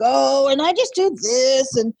just go and I just do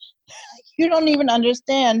this. And you don't even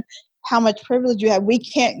understand how much privilege you have. We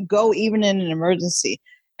can't go even in an emergency.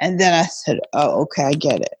 And then I said, oh, okay, I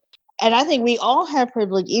get it. And I think we all have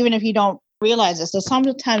privilege, even if you don't realize it. So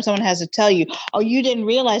sometimes someone has to tell you, oh, you didn't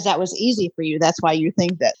realize that was easy for you. That's why you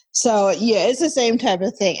think that. So it's the same type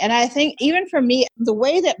of thing. And I think even for me, the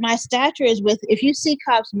way that my stature is if you see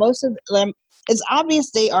cops, most of them, it's obvious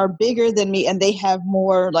they are bigger than me and they have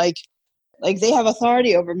more they have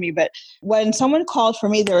authority over me. But when someone called for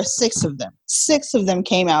me, there were 6 of them. 6 of them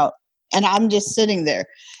came out. And I'm just sitting there.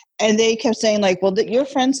 And they kept saying well, your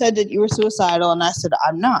friend said that you were suicidal. And I said,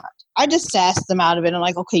 I'm not. I just sassed them out of it. I'm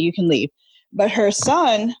like, okay, you can leave. But her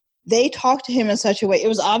son, they talked to him in such a way. It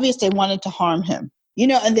was obvious they wanted to harm him,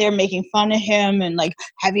 and they're making fun of him and like,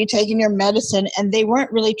 have you taken your medicine? And they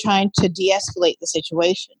weren't really trying to de-escalate the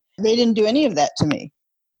situation. They didn't do any of that to me.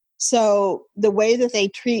 So the way that they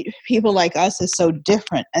treat people like us is so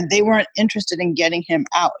different. And they weren't interested in getting him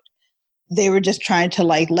out. They were just trying to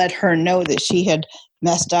like let her know that she had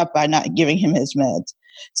messed up by not giving him his meds.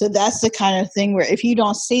 So that's the kind of thing where if you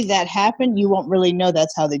don't see that happen, you won't really know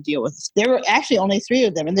that's how they deal with it. There were actually only 3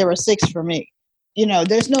 of them, and there were 6 for me.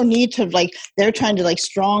 There's no need to like, they're trying to like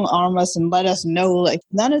strong arm us and let us know, like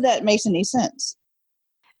none of that makes any sense.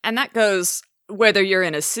 And that goes whether you're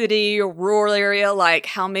in a city or rural area, like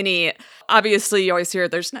how many, obviously you always hear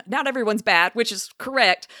there's not everyone's bad, which is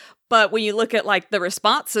correct. But when you look at like the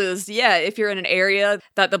responses, yeah, if you're in an area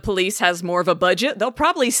that the police has more of a budget, they'll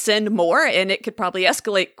probably send more and it could probably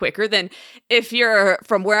escalate quicker than if you're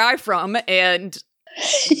from where I'm from and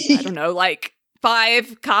I don't know, like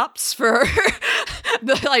 5 cops for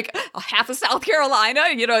like half of South Carolina.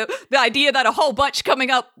 The idea that a whole bunch coming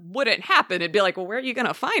up wouldn't happen. It'd be like, well, where are you going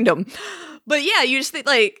to find them? But yeah, you just think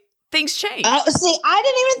like things change. See, I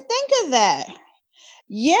didn't even think of that.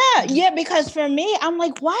 Yeah, because for me, I'm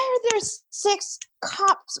like, why are there 6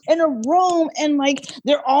 cops in a room and like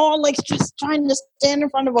they're all like just trying to stand in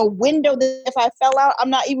front of a window that if I fell out, I'm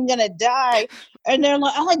not even gonna die. And they're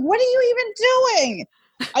like, I'm like, what are you even doing?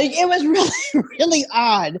 It was really, really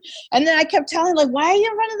odd. And then I kept telling like, why are you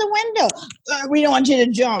in front of the window? We don't want you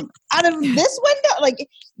to jump out of this window. Like,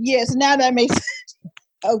 yes, now that makes sense.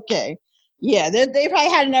 Okay. Yeah, they probably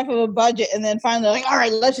had enough of a budget and then finally like, all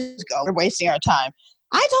right, let's just go. We're wasting our time.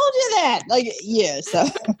 I told you that. Like, yeah, so.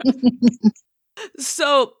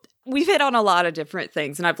 So we've hit on a lot of different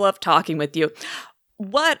things, and I've loved talking with you.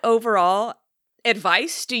 What overall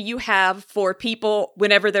advice do you have for people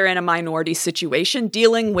whenever they're in a minority situation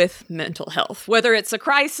dealing with mental health, whether it's a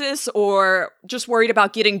crisis or just worried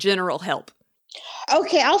about getting general help?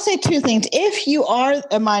 Okay, I'll say 2 things. If you are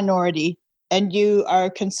a minority and you are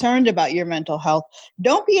concerned about your mental health,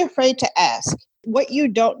 don't be afraid to ask. What you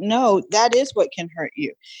don't know, that is what can hurt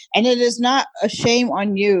you. And it is not a shame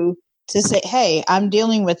on you to say, hey, I'm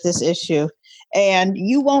dealing with this issue. And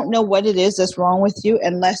you won't know what it is that's wrong with you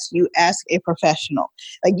unless you ask a professional.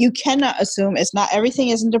 Like, you cannot assume it's not everything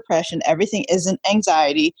isn't depression. Everything isn't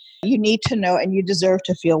anxiety. You need to know and you deserve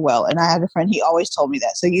to feel well. And I had a friend, he always told me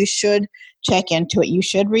that. So you should check into it. You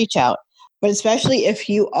should reach out. But especially if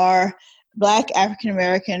you are Black, African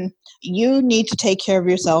American, you need to take care of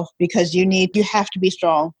yourself because you have to be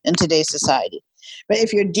strong in today's society. But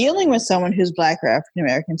if you're dealing with someone who's Black or African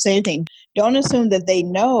American, same thing. Don't assume that they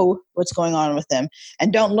know what's going on with them,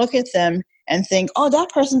 and don't look at them and think, oh, that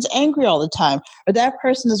person's angry all the time, or that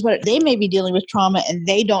person is what they may be dealing with trauma and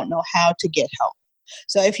they don't know how to get help.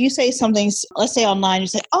 So if you say something, let's say online, you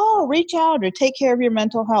say, oh, reach out or take care of your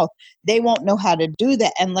mental health. They won't know how to do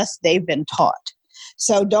that unless they've been taught.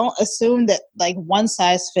 So don't assume that like one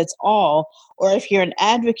size fits all, or if you're an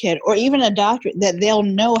advocate or even a doctor, that they'll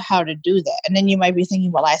know how to do that. And then you might be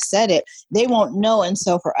thinking, well, I said it. They won't know. And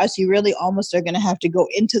so for us, you really almost are going to have to go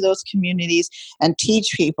into those communities and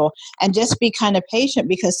teach people and just be kind of patient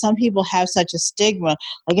because some people have such a stigma.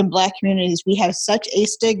 Like in Black communities, we have such a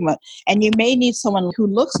stigma. And you may need someone who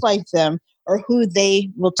looks like them or who they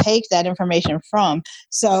will take that information from.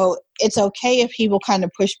 So it's okay if people kind of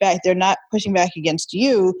push back. They're not pushing back against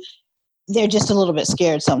you. They're just a little bit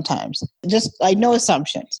scared sometimes. Just like no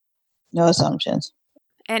assumptions. No assumptions.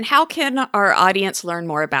 And how can our audience learn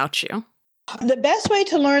more about you? The best way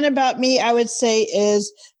to learn about me, I would say,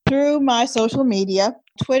 is through my social media.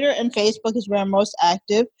 Twitter and Facebook is where I'm most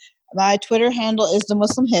active. My Twitter handle is The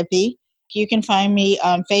Muslim Hippie. You can find me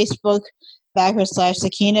on Facebook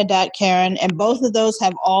 /Sakina.Karen. And both of those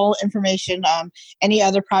have all information. Any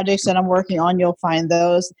other projects that I'm working on, you'll find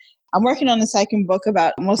those. I'm working on the second book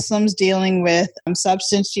about Muslims dealing with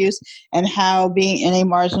substance use and how being in a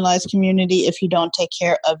marginalized community, if you don't take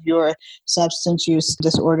care of your substance use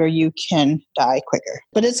disorder, you can die quicker.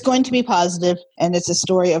 But it's going to be positive, and it's a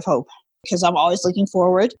story of hope because I'm always looking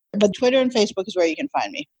forward. But Twitter and Facebook is where you can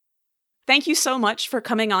find me. Thank you so much for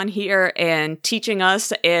coming on here and teaching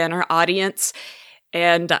us and our audience.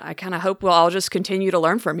 And I kind of hope we'll all just continue to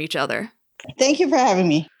learn from each other. Thank you for having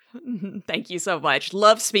me. Thank you so much.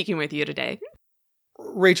 Love speaking with you today.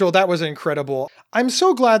 Rachel, that was incredible. I'm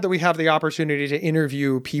so glad that we have the opportunity to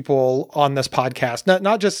interview people on this podcast.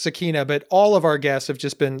 Not just Sakina, but all of our guests have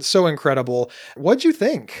just been so incredible. What'd you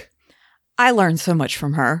think? I learned so much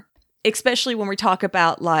from her, especially when we talk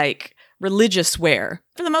about like religious wear.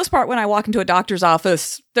 For the most part, when I walk into a doctor's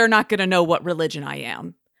office, they're not going to know what religion I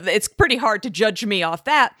am. It's pretty hard to judge me off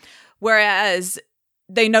that. Whereas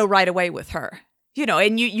they know right away with her,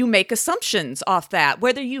 and you make assumptions off that,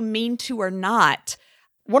 whether you mean to or not.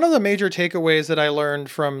 One of the major takeaways that I learned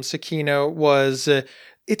from Sakina was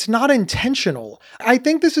it's not intentional. I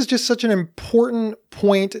think this is just such an important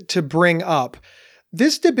point to bring up.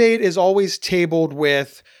 This debate is always tabled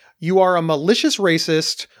with, you are a malicious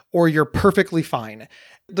racist or you're perfectly fine.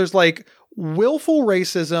 There's like willful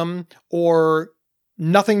racism or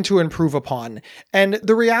nothing to improve upon. And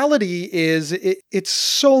the reality is it's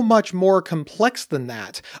so much more complex than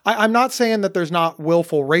that. I'm not saying that there's not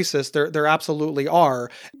willful racists. There absolutely are.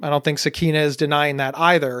 I don't think Sakina is denying that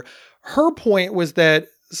either. Her point was that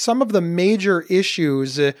some of the major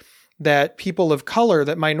issues that people of color,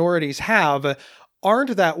 that minorities have,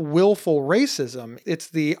 aren't that willful racism. It's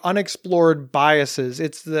the unexplored biases.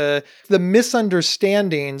 It's the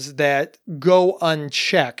misunderstandings that go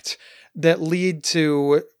unchecked that lead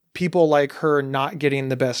to people like her not getting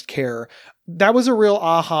the best care. That was a real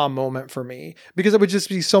aha moment for me, because it would just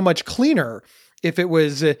be so much cleaner if it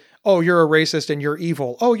was, oh, you're a racist and you're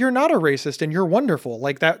evil. Oh, you're not a racist and you're wonderful.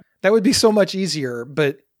 Like that would be so much easier,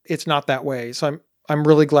 but it's not that way. So I'm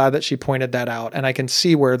really glad that she pointed that out, and I can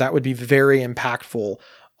see where that would be very impactful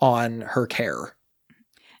on her care.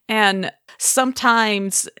 And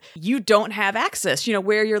sometimes you don't have access,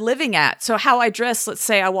 where you're living at. So how I dress, let's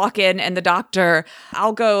say I walk in and the doctor,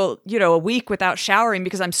 I'll go, a week without showering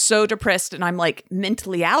because I'm so depressed and I'm like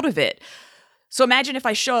mentally out of it. So imagine if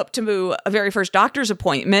I show up to a very first doctor's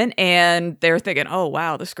appointment and they're thinking, oh,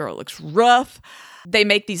 wow, this girl looks rough. They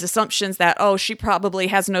make these assumptions that, oh, she probably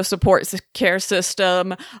has no support care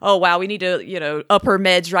system. Oh, wow, we need to, up her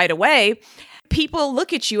meds right away. People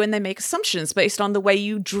look at you and they make assumptions based on the way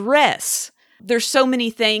you dress. There's so many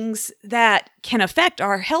things that can affect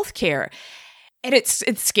our healthcare. And it's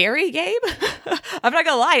scary, Gabe. I'm not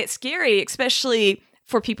going to lie, it's scary, especially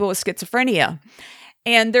for people with schizophrenia.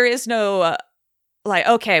 And there is no,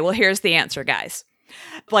 okay, well, here's the answer, guys.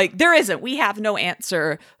 There isn't. We have no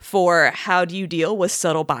answer for how do you deal with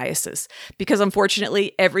subtle biases, because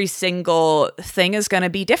unfortunately, every single thing is going to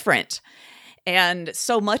be different. And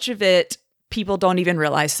so much of it, people don't even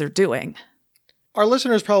realize they're doing. Our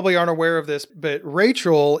listeners probably aren't aware of this, but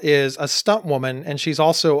Rachel is a stunt woman and she's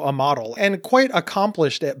also a model, and quite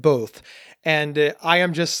accomplished at both. And I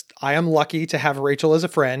am lucky to have Rachel as a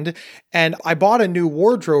friend. And I bought a new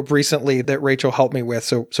wardrobe recently that Rachel helped me with.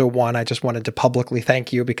 So one, I just wanted to publicly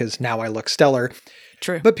thank you because now I look stellar.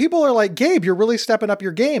 True. But people are like, Gabe, you're really stepping up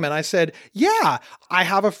your game. And I said, yeah, I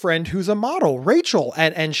have a friend who's a model, Rachel.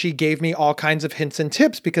 And she gave me all kinds of hints and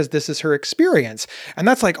tips because this is her experience. And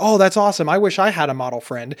that's like, oh, that's awesome. I wish I had a model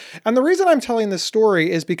friend. And the reason I'm telling this story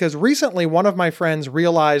is because recently one of my friends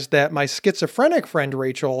realized that my schizophrenic friend,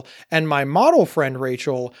 Rachel, and my model friend,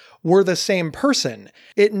 Rachel, were the same person.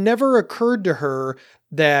 It never occurred to her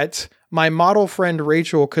that my model friend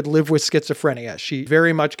Rachel could live with schizophrenia. She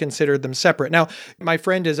very much considered them separate. Now, my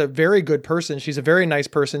friend is a very good person. She's a very nice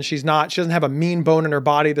person. She doesn't have a mean bone in her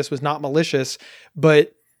body. This was not malicious,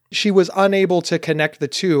 but she was unable to connect the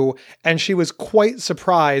two. And she was quite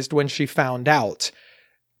surprised when she found out.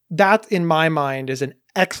 That, in my mind, is an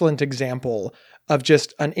excellent example of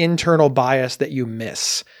just an internal bias that you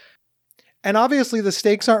miss. And obviously the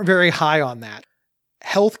stakes aren't very high on that.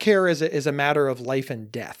 Healthcare is a matter of life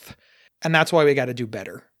and death. And that's why we got to do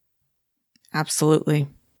better. Absolutely.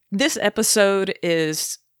 This episode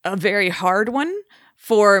is a very hard one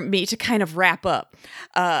for me to kind of wrap up.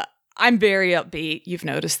 I'm very upbeat. You've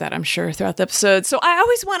noticed that, I'm sure, throughout the episode. So I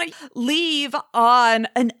always want to leave on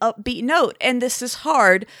an upbeat note. And this is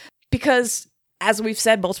hard because, as we've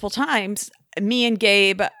said multiple times, me and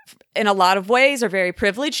Gabe, in a lot of ways, are very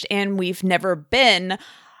privileged, and we've never been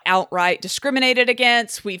outright discriminated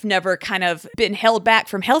against. We've never kind of been held back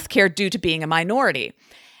from healthcare due to being a minority.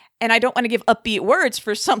 And I don't want to give upbeat words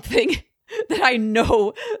for something that I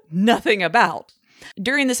know nothing about.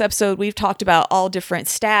 During this episode, we've talked about all different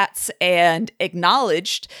stats and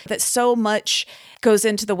acknowledged that so much goes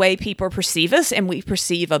into the way people perceive us and we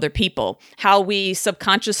perceive other people, how we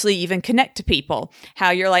subconsciously even connect to people, how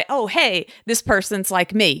you're like, oh, hey, this person's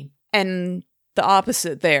like me, and the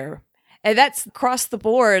opposite there. And that's across the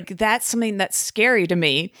board. That's something that's scary to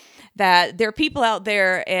me, that there are people out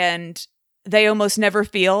there and they almost never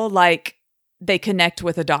feel like they connect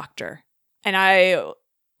with a doctor. And I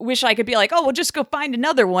wish I could be like, oh, well, just go find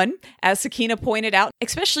another one. As Sakina pointed out,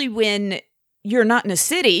 especially when you're not in a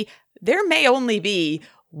city, there may only be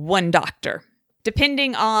one doctor.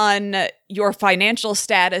 Depending on your financial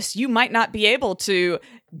status, you might not be able to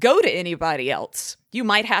go to anybody else. You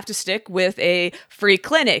might have to stick with a free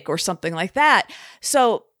clinic or something like that.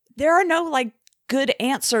 So there are no good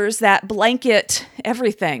answers that blanket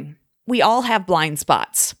everything. We all have blind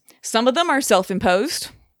spots. Some of them are self-imposed.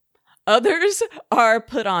 Others are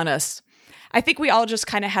put on us. I think we all just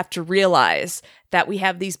kind of have to realize that we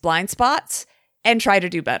have these blind spots and try to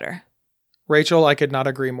do better. Rachel, I could not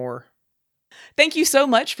agree more. Thank you so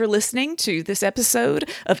much for listening to this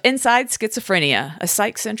episode of Inside Schizophrenia, a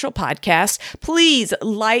Psych Central podcast. Please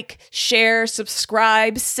like, share,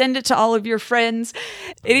 subscribe, send it to all of your friends,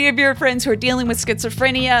 any of your friends who are dealing with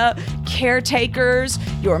schizophrenia, caretakers,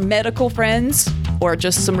 your medical friends, or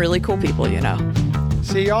just some really cool people you know.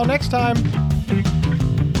 See y'all next time.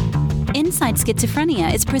 Inside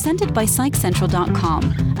Schizophrenia is presented by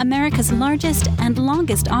PsychCentral.com, America's largest and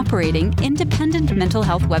longest operating independent mental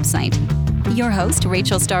health website. Your host,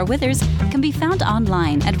 Rachel Starr Withers, can be found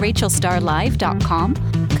online at rachelstarlive.com.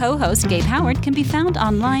 Co-host Gabe Howard can be found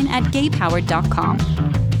online at gabehoward.com.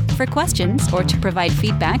 For questions or to provide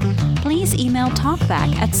feedback, please email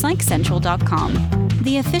talkback@psychcentral.com.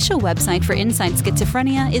 The official website for Inside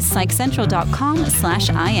Schizophrenia is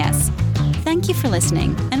psychcentral.com/is. Thank you for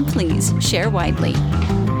listening, and please share widely.